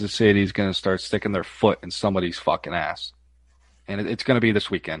Kansas City is going to start sticking their foot in somebody's fucking ass. And it's going to be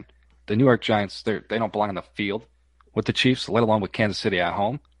this weekend. The New York Giants, they don't belong on the field with the Chiefs, let alone with Kansas City at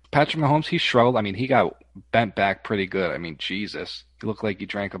home. Patrick Mahomes, he struggled. I mean, he got bent back pretty good. I mean, Jesus. He looked like he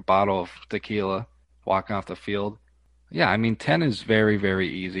drank a bottle of tequila walking off the field. Yeah, I mean, 10 is very, very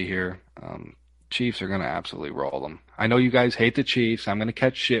easy here. Chiefs are going to absolutely roll them. I know you guys hate the Chiefs. I'm going to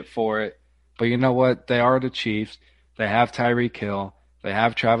catch shit for it. But you know what? They are the Chiefs. They have Tyreek Hill. They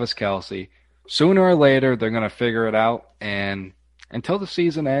have Travis Kelce. Sooner or later, they're going to figure it out. And until the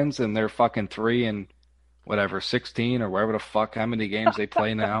season ends and they're fucking 3-16 or wherever the fuck how many games they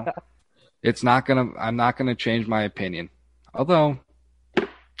play now, I'm not going to change my opinion. Although,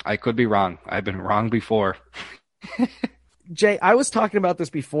 I could be wrong. I've been wrong before. Jay, I was talking about this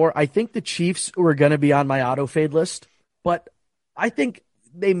before. I think the Chiefs were going to be on my auto fade list, but I think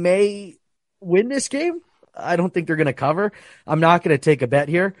they may win this game. I don't think they're going to cover. I'm not going to take a bet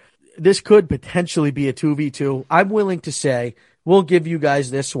here. This could potentially be a 2v2. I'm willing to say we'll give you guys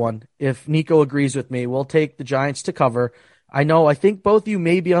this one. If Nico agrees with me, we'll take the Giants to cover. I think both of you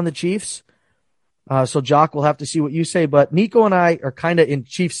may be on the Chiefs. So Jock, we'll have to see what you say, but Nico and I are kind of in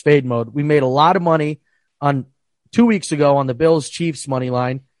Chiefs fade mode. We made a lot of money on 2 weeks ago on the Bills Chiefs money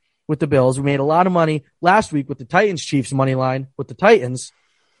line with the Bills. We made a lot of money last week with the Titans Chiefs money line with the Titans.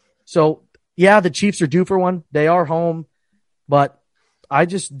 So yeah, the Chiefs are due for one. They are home, but I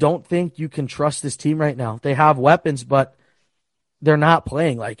just don't think you can trust this team right now. They have weapons, but they're not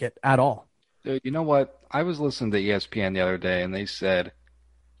playing like it at all. Dude, you know what? I was listening to ESPN the other day, and they said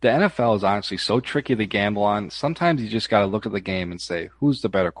the NFL is honestly so tricky to gamble on. Sometimes you just got to look at the game and say, who's the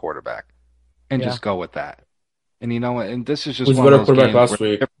better quarterback? And just go with that. And and this is just who's one the of better those quarterback games last where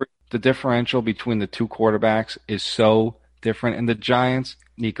week? the differential between the two quarterbacks is so different. And the Giants,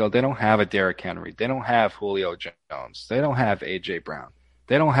 Nico, they don't have a Derrick Henry. They don't have Julio Jones. They don't have A.J. Brown.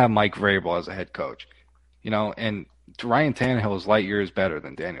 They don't have Mike Vrabel as a head coach. And Ryan Tannehill is light years better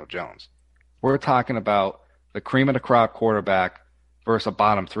than Daniel Jones. We're talking about the cream of the crop quarterback versus a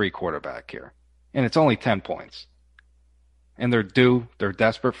bottom three quarterback here. And it's only 10 points. And they're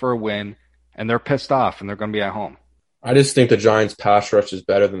desperate for a win, and they're pissed off, and they're going to be at home. I just think the Giants' pass rush is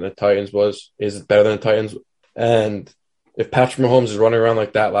better than the Titans is better than the Titans. And if Patrick Mahomes is running around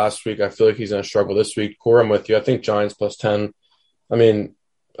like that last week, I feel like he's going to struggle this week. Corey, I'm with you. I think Giants plus 10. I mean,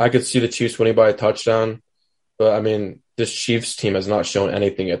 I could see the Chiefs winning by a touchdown. But, I mean, this Chiefs team has not shown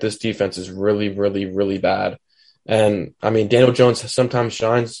anything yet. This defense is really, really, really bad. And, I mean, Daniel Jones sometimes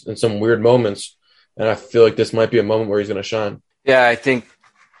shines in some weird moments, and I feel like this might be a moment where he's going to shine. Yeah, I think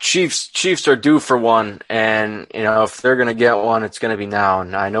Chiefs are due for one, and, if they're going to get one, it's going to be now.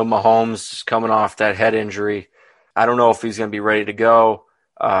 And I know Mahomes is coming off that head injury. I don't know if he's going to be ready to go.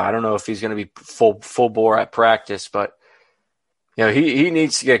 I don't know if he's going to be full bore at practice, but he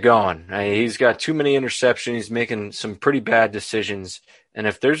needs to get going. He's got too many interceptions. He's making some pretty bad decisions. And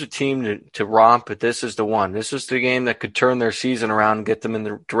if there's a team to romp, this is the one. This is the game that could turn their season around and get them in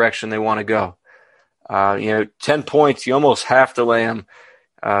the direction they want to go. 10 points, you almost have to lay them.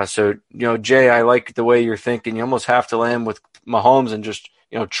 So, Jay, I like the way you're thinking. You almost have to lay them with Mahomes and just,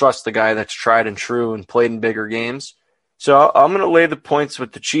 trust the guy that's tried and true and played in bigger games. So I'm going to lay the points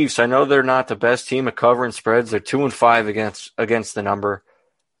with the Chiefs. I know they're not the best team at covering spreads. They're 2-5 against the number.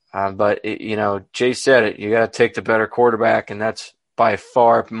 But Jay said it. You got to take the better quarterback, and that's by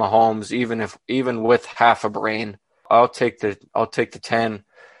far Mahomes. Even with half a brain, I'll take the 10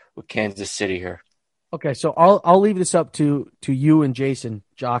 with Kansas City here. Okay, so I'll leave this up to you and Jason,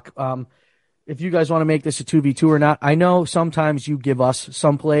 Jock. If you guys want to make this a 2v2 or not, I know sometimes you give us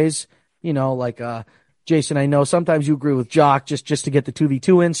some plays, like Jason, I know sometimes you agree with Jock just to get the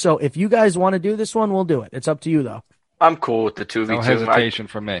 2v2 in. So if you guys want to do this one, we'll do it. It's up to you, though. I'm cool with the 2v2. No hesitation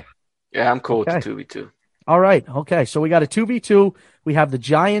from me. Yeah, I'm cool with the 2v2. All right. Okay, so we got a 2v2. We have the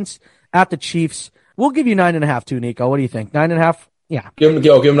Giants at the Chiefs. We'll give you 9.5 too, Nico. What do you think? 9.5? Yeah. Give him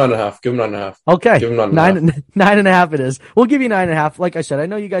 9.5. Give him 9.5. Okay. Give him 9.5. 9.5 it is. We'll give you 9.5. Like I said, I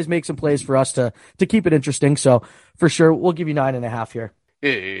know you guys make some plays for us to keep it interesting. So for sure, we'll give you 9.5 here.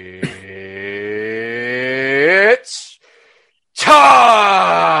 It's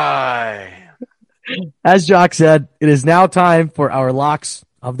time. As Jock said, it is now time for our locks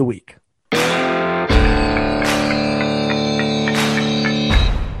of the week.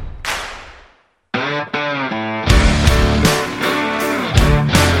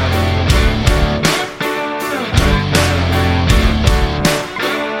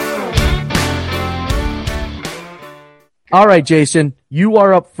 All right, Jason, you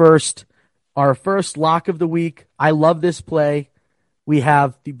are up first. Our first lock of the week. I love this play. We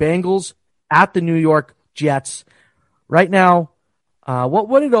have the Bengals at the New York Jets. Right now,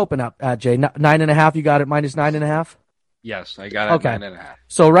 what did it open up at, Jay? 9.5, you got it, minus 9.5? Yes, I got it at 9.5.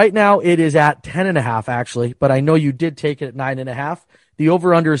 So right now it is at 10.5, actually, but I know you did take it at 9.5. The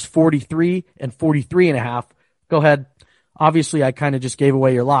over-under is 43 and 43.5. Go ahead. Obviously, I kind of just gave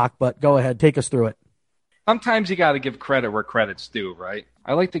away your lock, but go ahead. Take us through it. Sometimes you got to give credit where credit's due, right?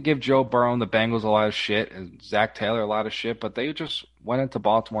 I like to give Joe Burrow and the Bengals a lot of shit and Zach Taylor a lot of shit, but they just went into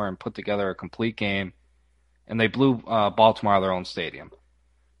Baltimore and put together a complete game, and they blew Baltimore out of their own stadium.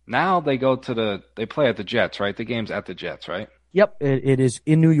 Now they play at the Jets, right? The game's at the Jets, right? Yep, it is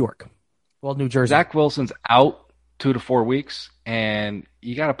in New York. Well, New Jersey. Zach Wilson's out 2 to 4 weeks, and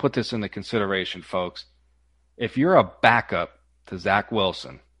you got to put this into consideration, folks. If you're a backup to Zach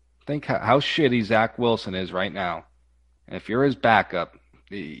Wilson, think how shitty Zach Wilson is right now. And if you're his backup,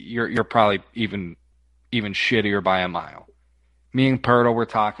 you're probably even shittier by a mile. Me and Pirtle were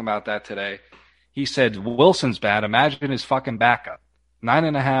talking about that today. He said Wilson's bad. Imagine his fucking backup.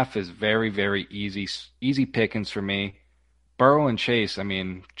 9.5 is very, very easy pickings for me. Burrow and Chase. I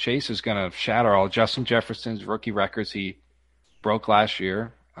mean, Chase is going to shatter all Justin Jefferson's rookie records he broke last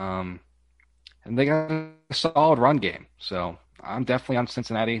year. And they got a solid run game. So I'm definitely on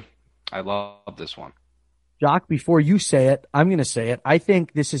Cincinnati. I love this one. Jock, before you say it, I'm going to say it. I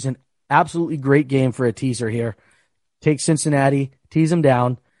think this is an absolutely great game for a teaser here. Take Cincinnati, tease them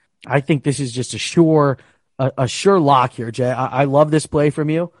down. I think this is just a sure lock here, Jay. I love this play from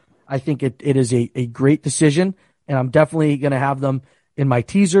you. I think it is a great decision, and I'm definitely going to have them in my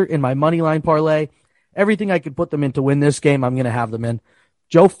teaser, in my money line parlay. Everything I could put them in to win this game, I'm going to have them in.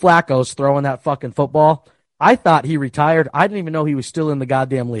 Joe Flacco's throwing that fucking football. I thought he retired. I didn't even know he was still in the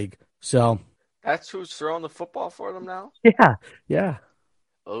goddamn league. So That's who's throwing the football for them now? yeah.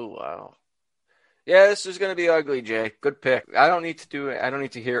 Oh, wow. Yeah, this is going to be ugly, Jay. Good pick. I don't need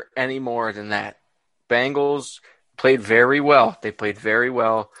to hear any more than that. Bengals played very well. They played very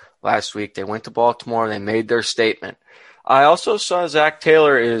well last week. They went to Baltimore. They made their statement. I also saw Zach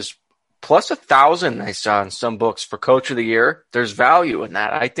Taylor is plus 1,000. I saw in some books for Coach of the Year. There's value in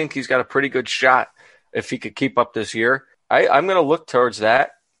that. I think he's got a pretty good shot if he could keep up this year. I'm going to look towards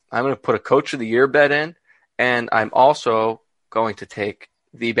that. I'm going to put a Coach of the Year bet in, and I'm also going to take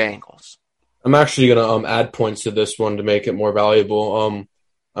the Bengals. I'm actually going to add points to this one to make it more valuable. I'm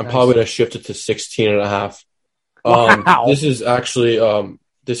Nice. probably going to shift it to 16.5. Wow. This is actually Joe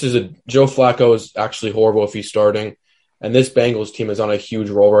Flacco is actually horrible if he's starting, and this Bengals team is on a huge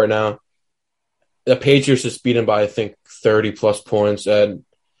roll right now. The Patriots just beat him by, I think, 30-plus points, and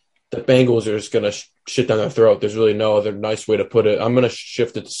the Bengals are just going to shit down their throat. There's really no other nice way to put it. I'm going to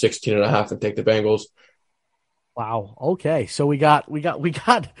shift it to 16.5 and take the Bengals. Wow. Okay. So we got,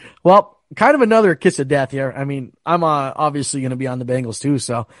 well, kind of another kiss of death here. I mean, I'm obviously going to be on the Bengals too.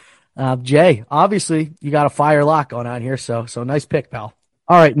 So, Jay, obviously you got a fire lock going on here. So nice pick, pal.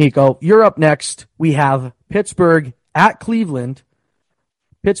 All right, Nico, you're up next. We have Pittsburgh at Cleveland.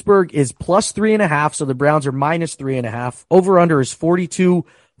 Pittsburgh is plus 3.5. So the Browns are minus 3.5. Over under is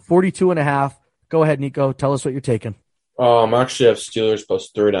 42.5. Go ahead, Nico. Tell us what you're taking. I actually have Steelers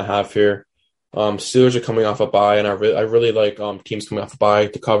plus 3.5 here. Steelers are coming off a bye, and I really like teams coming off a bye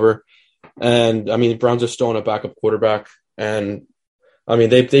to cover. And I mean, the Browns are still on a backup quarterback, and I mean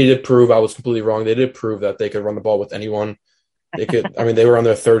they did prove I was completely wrong. They did prove that they could run the ball with anyone. They could. I mean, they were on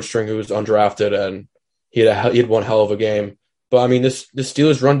their third string who was undrafted, and he had one hell of a game. But I mean, this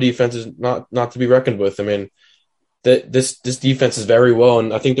Steelers run defense is not to be reckoned with. I mean, this defense is very well,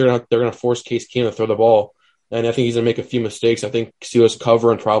 and I think they're gonna force Case Keenum to throw the ball, and I think he's gonna make a few mistakes. I think Steelers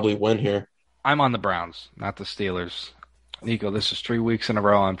cover and probably win here. I'm on the Browns, not the Steelers. Nico, this is 3 weeks in a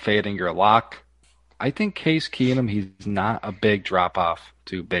row I'm fading your lock. I think Case Keenum, he's not a big drop-off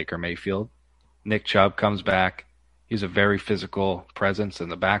to Baker Mayfield. Nick Chubb comes back. He's a very physical presence in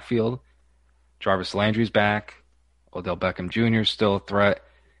the backfield. Jarvis Landry's back. Odell Beckham Jr. is still a threat.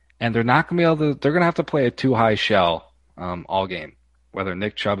 And they're not going to be able to – they're going to have to play a too-high shell all game, whether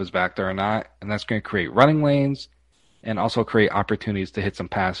Nick Chubb is back there or not. And that's going to create running lanes and also create opportunities to hit some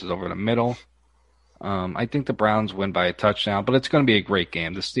passes over the middle. I think the Browns win by a touchdown, but it's going to be a great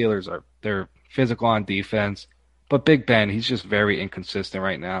game. The Steelers they're physical on defense, but Big Ben, he's just very inconsistent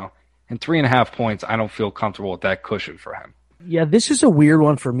right now. And 3.5 points, I don't feel comfortable with that cushion for him. Yeah, this is a weird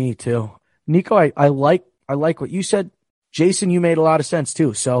one for me too. Nico, I like what you said. Jason, you made a lot of sense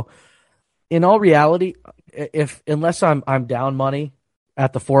too. So in all reality, unless I'm down money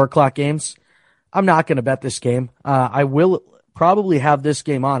at the 4:00 games, I'm not going to bet this game. I will probably have this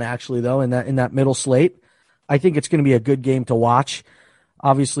game on actually though in that middle slate. I think it's going to be a good game to watch.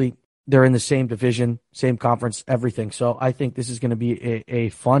 Obviously, they're in the same division, same conference, everything. So I think this is going to be a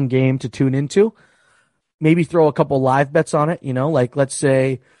fun game to tune into. Maybe throw a couple live bets on it, like let's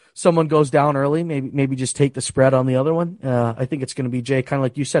say someone goes down early, maybe just take the spread on the other one. I think it's going to be, Jay, kind of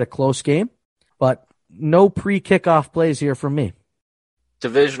like you said, a close game, but no pre-kickoff plays here from me.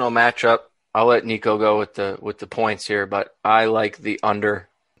 Divisional matchup. I'll let Nico go with the points here, but I like the under.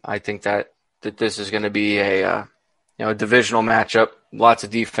 I think that this is going to be a divisional matchup. Lots of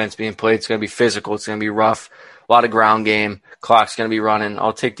defense being played. It's going to be physical. It's going to be rough. A lot of ground game. Clock's going to be running.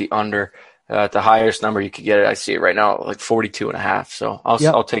 I'll take the under. The highest number you could get it, I see it right now, like 42.5. So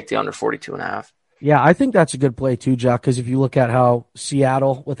I'll take the under 42.5. Yeah, I think that's a good play too, Jack, because if you look at how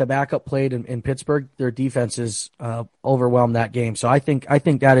Seattle with a backup played in Pittsburgh, their defenses overwhelmed that game. So I think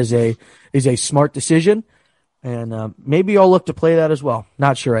that is a smart decision, and maybe I'll look to play that as well.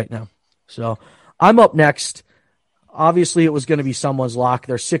 Not sure right now. So I'm up next. Obviously, it was going to be someone's lock.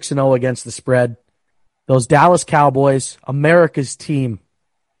 They're 6-0 against the spread. Those Dallas Cowboys, America's team.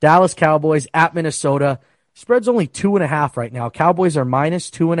 Dallas Cowboys at Minnesota. Spread's only 2.5 right now. Cowboys are minus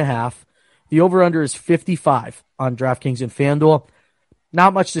 2.5. The over-under is 55 on DraftKings and FanDuel.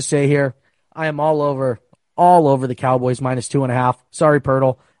 Not much to say here. I am all over the Cowboys minus 2.5. Sorry,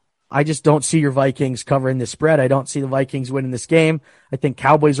 Pirtle. I just don't see your Vikings covering the spread. I don't see the Vikings winning this game. I think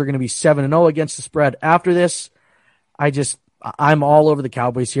Cowboys are going to be 7-0 against the spread after this. I'm all over the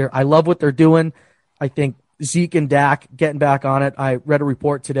Cowboys here. I love what they're doing. I think Zeke and Dak getting back on it. I read a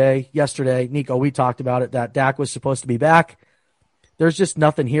report yesterday, Nico, we talked about it, that Dak was supposed to be back. There's just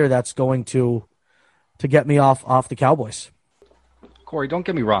nothing here that's going to get me off the Cowboys. Corey, don't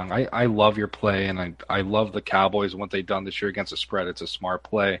get me wrong. I love your play, and I love the Cowboys and what they've done this year against the spread. It's a smart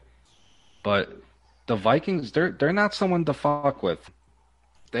play. But the Vikings, they're not someone to fuck with.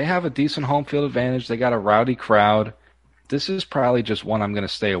 They have a decent home field advantage. They got a rowdy crowd. This is probably just one I'm going to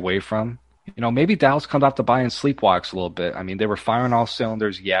stay away from. Maybe Dallas comes off the bye and sleepwalks a little bit. I mean, they were firing all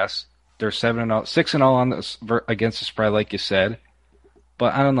cylinders, yes. They're 7-0, 6-0 on against the spread, like you said.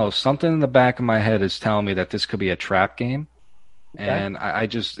 But I don't know. Something in the back of my head is telling me that this could be a trap game. Okay. And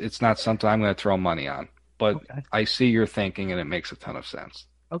it's not something I'm going to throw money on. But okay. I see your thinking, and it makes a ton of sense.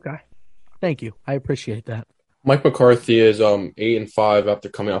 Okay. Thank you. I appreciate that. Mike McCarthy is 8-5 after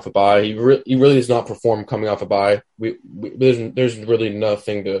coming off a bye. He really does not perform coming off a bye. There's really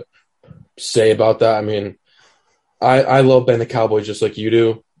nothing to say about that. I mean, I love betting the Cowboys just like you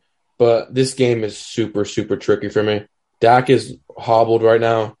do, but this game is super, super tricky for me. Dak is hobbled right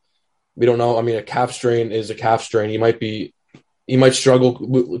now. We don't know. I mean, a calf strain is a calf strain. He might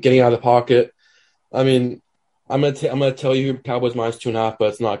struggle getting out of the pocket. I mean, I'm gonna tell you Cowboys minus 2.5, but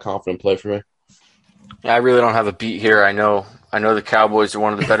it's not a confident play for me. Yeah, I really don't have a beat here. I know the Cowboys are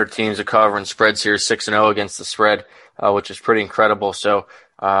one of the better teams to cover in spreads here, 6-0 against the spread, which is pretty incredible. So,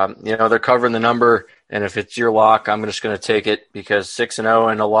 they're covering the number, and if it's your lock, I'm just going to take it because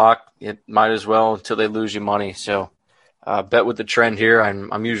 6-0 and a lock, it might as well until they lose you money. So, bet with the trend here.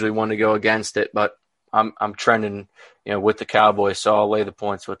 I'm usually one to go against it, but I'm trending, with the Cowboys, so I'll lay the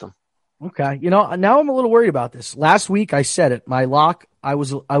points with them. Okay. Now I'm a little worried about this. Last week I said it. My lock, I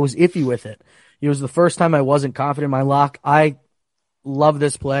was iffy with it. It was the first time I wasn't confident in my lock. I love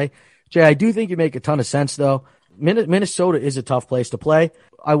this play. Jay, I do think you make a ton of sense, though. Minnesota is a tough place to play.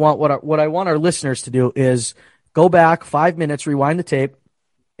 I want what I want our listeners to do is go back 5 minutes, rewind the tape,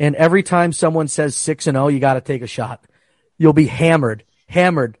 and every time someone says 6-0, you got to take a shot. You'll be hammered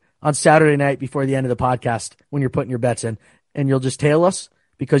on Saturday night before the end of the podcast when you're putting your bets in, and you'll just tail us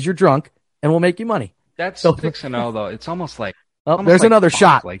because you're drunk, and we'll make you money. That's 6-0, though. It's almost like there's another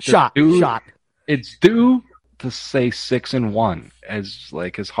shot. Shot. It's due to say 6-1.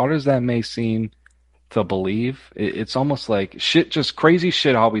 As hard as that may seem to believe, it's almost like crazy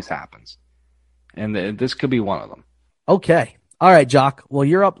shit always happens, and this could be one of them. Okay, all right, Jock. Well,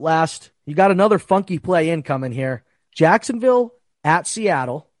 you're up last. You got another funky play incoming here. Jacksonville at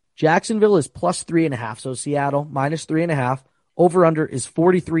Seattle. Jacksonville is plus 3.5, so Seattle minus 3.5. Over under is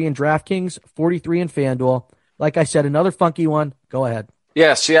 43 in DraftKings, 43 in FanDuel. Like I said, another funky one. Go ahead.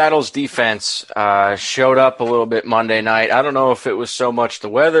 Yeah, Seattle's defense showed up a little bit Monday night. I don't know if it was so much the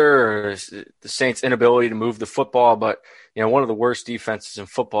weather or the Saints' inability to move the football, but one of the worst defenses in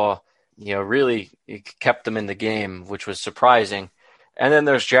football. Really it kept them in the game, which was surprising. And then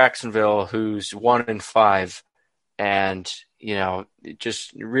there's Jacksonville, who's 1-5, and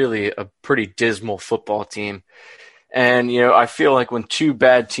just really a pretty dismal football team. And I feel like when two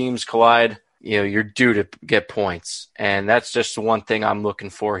bad teams collide, you're due to get points. And that's just the one thing I'm looking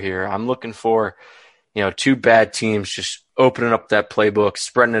for here. I'm looking for, two bad teams just opening up that playbook,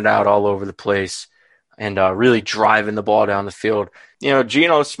 spreading it out all over the place, and really driving the ball down the field.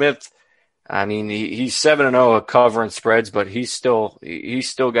 Geno Smith, I mean, he's 7-0 at covering spreads, but he's still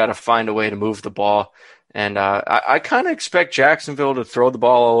got to find a way to move the ball. And I kind of expect Jacksonville to throw the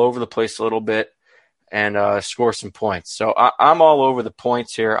ball all over the place a little bit and score some points. So I'm all over the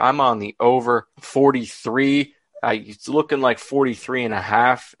points here. I'm on the over 43. It's looking like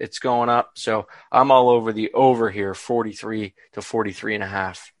 43.5. It's going up. So I'm all over the over here, 43 to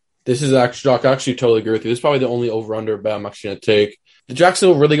 43.5. This is actually, Jock, I actually totally agree with you. This is probably the only over-under bet I'm actually going to take. The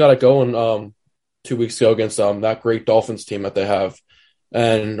Jacksonville really got it going 2 weeks ago against that great Dolphins team that they have.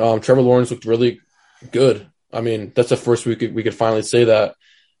 And Trevor Lawrence looked really good. I mean, that's the first we could finally say that.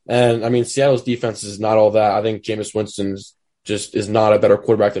 And, I mean, Seattle's defense is not all that. I think Jameis Winston is not a better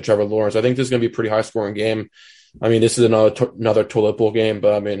quarterback than Trevor Lawrence. I think this is going to be a pretty high-scoring game. I mean, this is another toilet bowl game,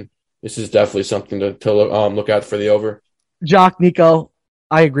 but, I mean, this is definitely something to look at for the over. Jock, Nico,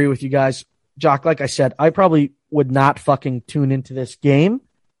 I agree with you guys. Jock, like I said, I probably would not fucking tune into this game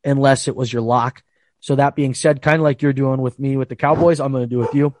unless it was your lock. So that being said, kind of like you're doing with me with the Cowboys, I'm going to do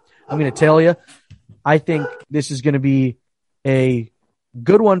with you. I'm going to tell you, I think this is going to be a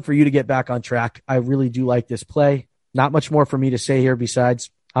good one for you to get back on track. I really do like this play. Not much more for me to say here besides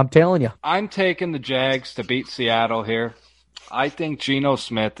I'm telling you. I'm taking the Jags to beat Seattle here. I think Geno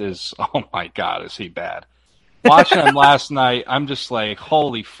Smith is, oh my God, is he bad. Watching him last night, I'm just like,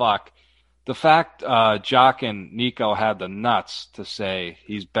 holy fuck. The fact Jock and Nico had the nuts to say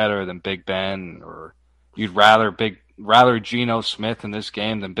he's better than Big Ben, or you'd rather Geno Smith in this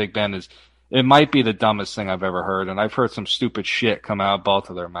game than Big Ben is, it might be the dumbest thing I've ever heard, and I've heard some stupid shit come out of both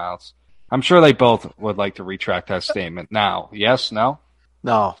of their mouths. I'm sure they both would like to retract that statement now. Yes? No?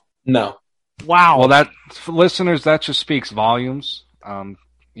 No. No. Wow. Well, that for listeners, that just speaks volumes.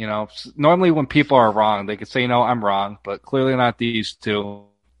 Normally when people are wrong, they could say, I'm wrong, but clearly not these two.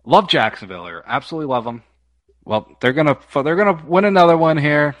 Love Jacksonville here. Absolutely love them. Well, they're gonna win another one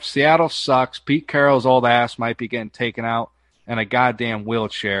here. Seattle sucks. Pete Carroll's old ass might be getting taken out in a goddamn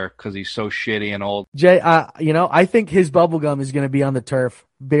wheelchair because he's so shitty and old. Jay, I think his bubblegum is going to be on the turf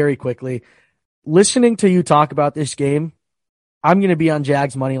very quickly. Listening to you talk about this game, I'm going to be on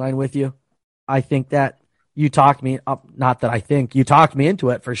Jags money line with you. I think that you talked me up. Not that I think you talked me into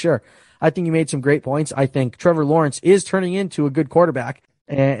it for sure. I think you made some great points. I think Trevor Lawrence is turning into a good quarterback.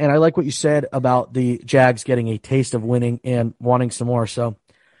 And I like what you said about the Jags getting a taste of winning and wanting some more. So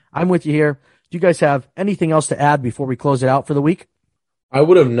I'm with you here. Do you guys have anything else to add before we close it out for the week? I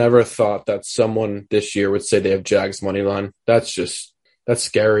would have never thought that someone this year would say they have Jags money line. That's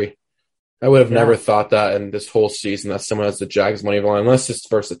scary. I would have never thought that in this whole season that someone has the Jags money line, unless it's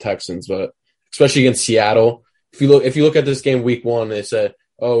versus the Texans, but especially against Seattle. If you look at this game week 1, they said,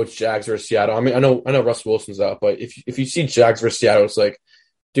 oh, it's Jags versus Seattle. I mean, I know Russell Wilson's out, but if you see Jags versus Seattle, it's like,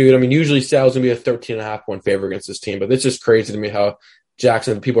 dude, I mean, usually Seattle's going to be a 13.5 point favorite against this team, but it's just crazy to me how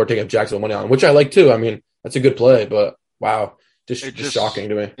people are taking Jacksonville money on, which I like too. I mean, that's a good play, but wow, just shocking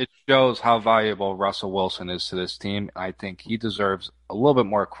to me. It shows how valuable Russell Wilson is to this team. I think he deserves a little bit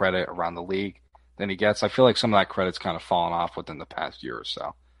more credit around the league than he gets. I feel like some of that credit's kind of fallen off within the past year or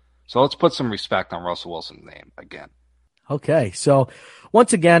so. So let's put some respect on Russell Wilson's name again. Okay, so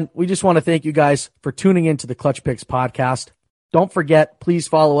once again, we just want to thank you guys for tuning into the Clutch Picks podcast. Don't forget, please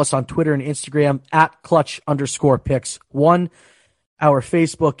follow us on Twitter and Instagram at Clutch_Picks1. Our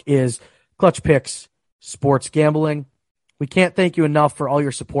Facebook is Clutch Picks Sports Gambling. We can't thank you enough for all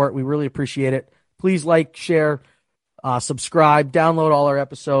your support. We really appreciate it. Please like, share, subscribe, download all our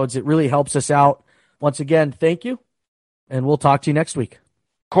episodes. It really helps us out. Once again, thank you, and we'll talk to you next week.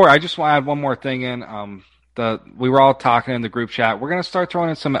 Corey, I just want to add one more thing in. We were all talking in the group chat. We're going to start throwing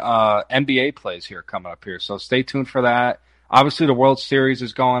in some NBA plays here coming up here, so stay tuned for that. Obviously, the World Series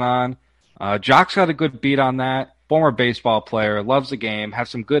is going on. Jock's got a good beat on that. Former baseball player, loves the game, has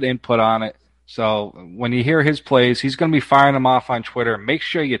some good input on it. So when you hear his plays, he's going to be firing them off on Twitter. Make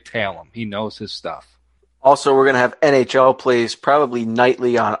sure you tail him. He knows his stuff. Also, we're going to have NHL plays probably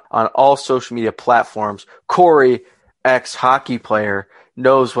nightly on all social media platforms. Corey, ex-hockey player,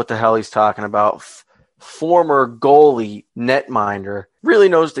 knows what the hell he's talking about. Former goalie, netminder, really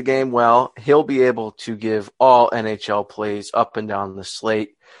knows the game well. He'll be able to give all NHL plays up and down the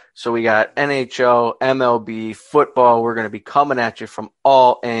slate. So we got NHL, MLB, football. We're going to be coming at you from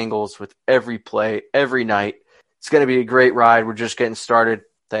all angles with every play, every night. It's going to be a great ride. We're just getting started.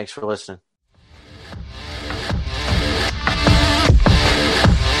 Thanks for listening.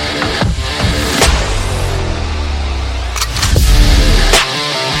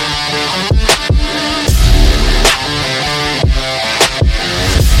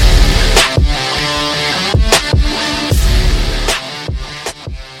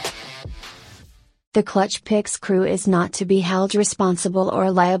 The Clutch Picks crew is not to be held responsible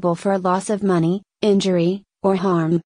or liable for loss of money, injury, or harm.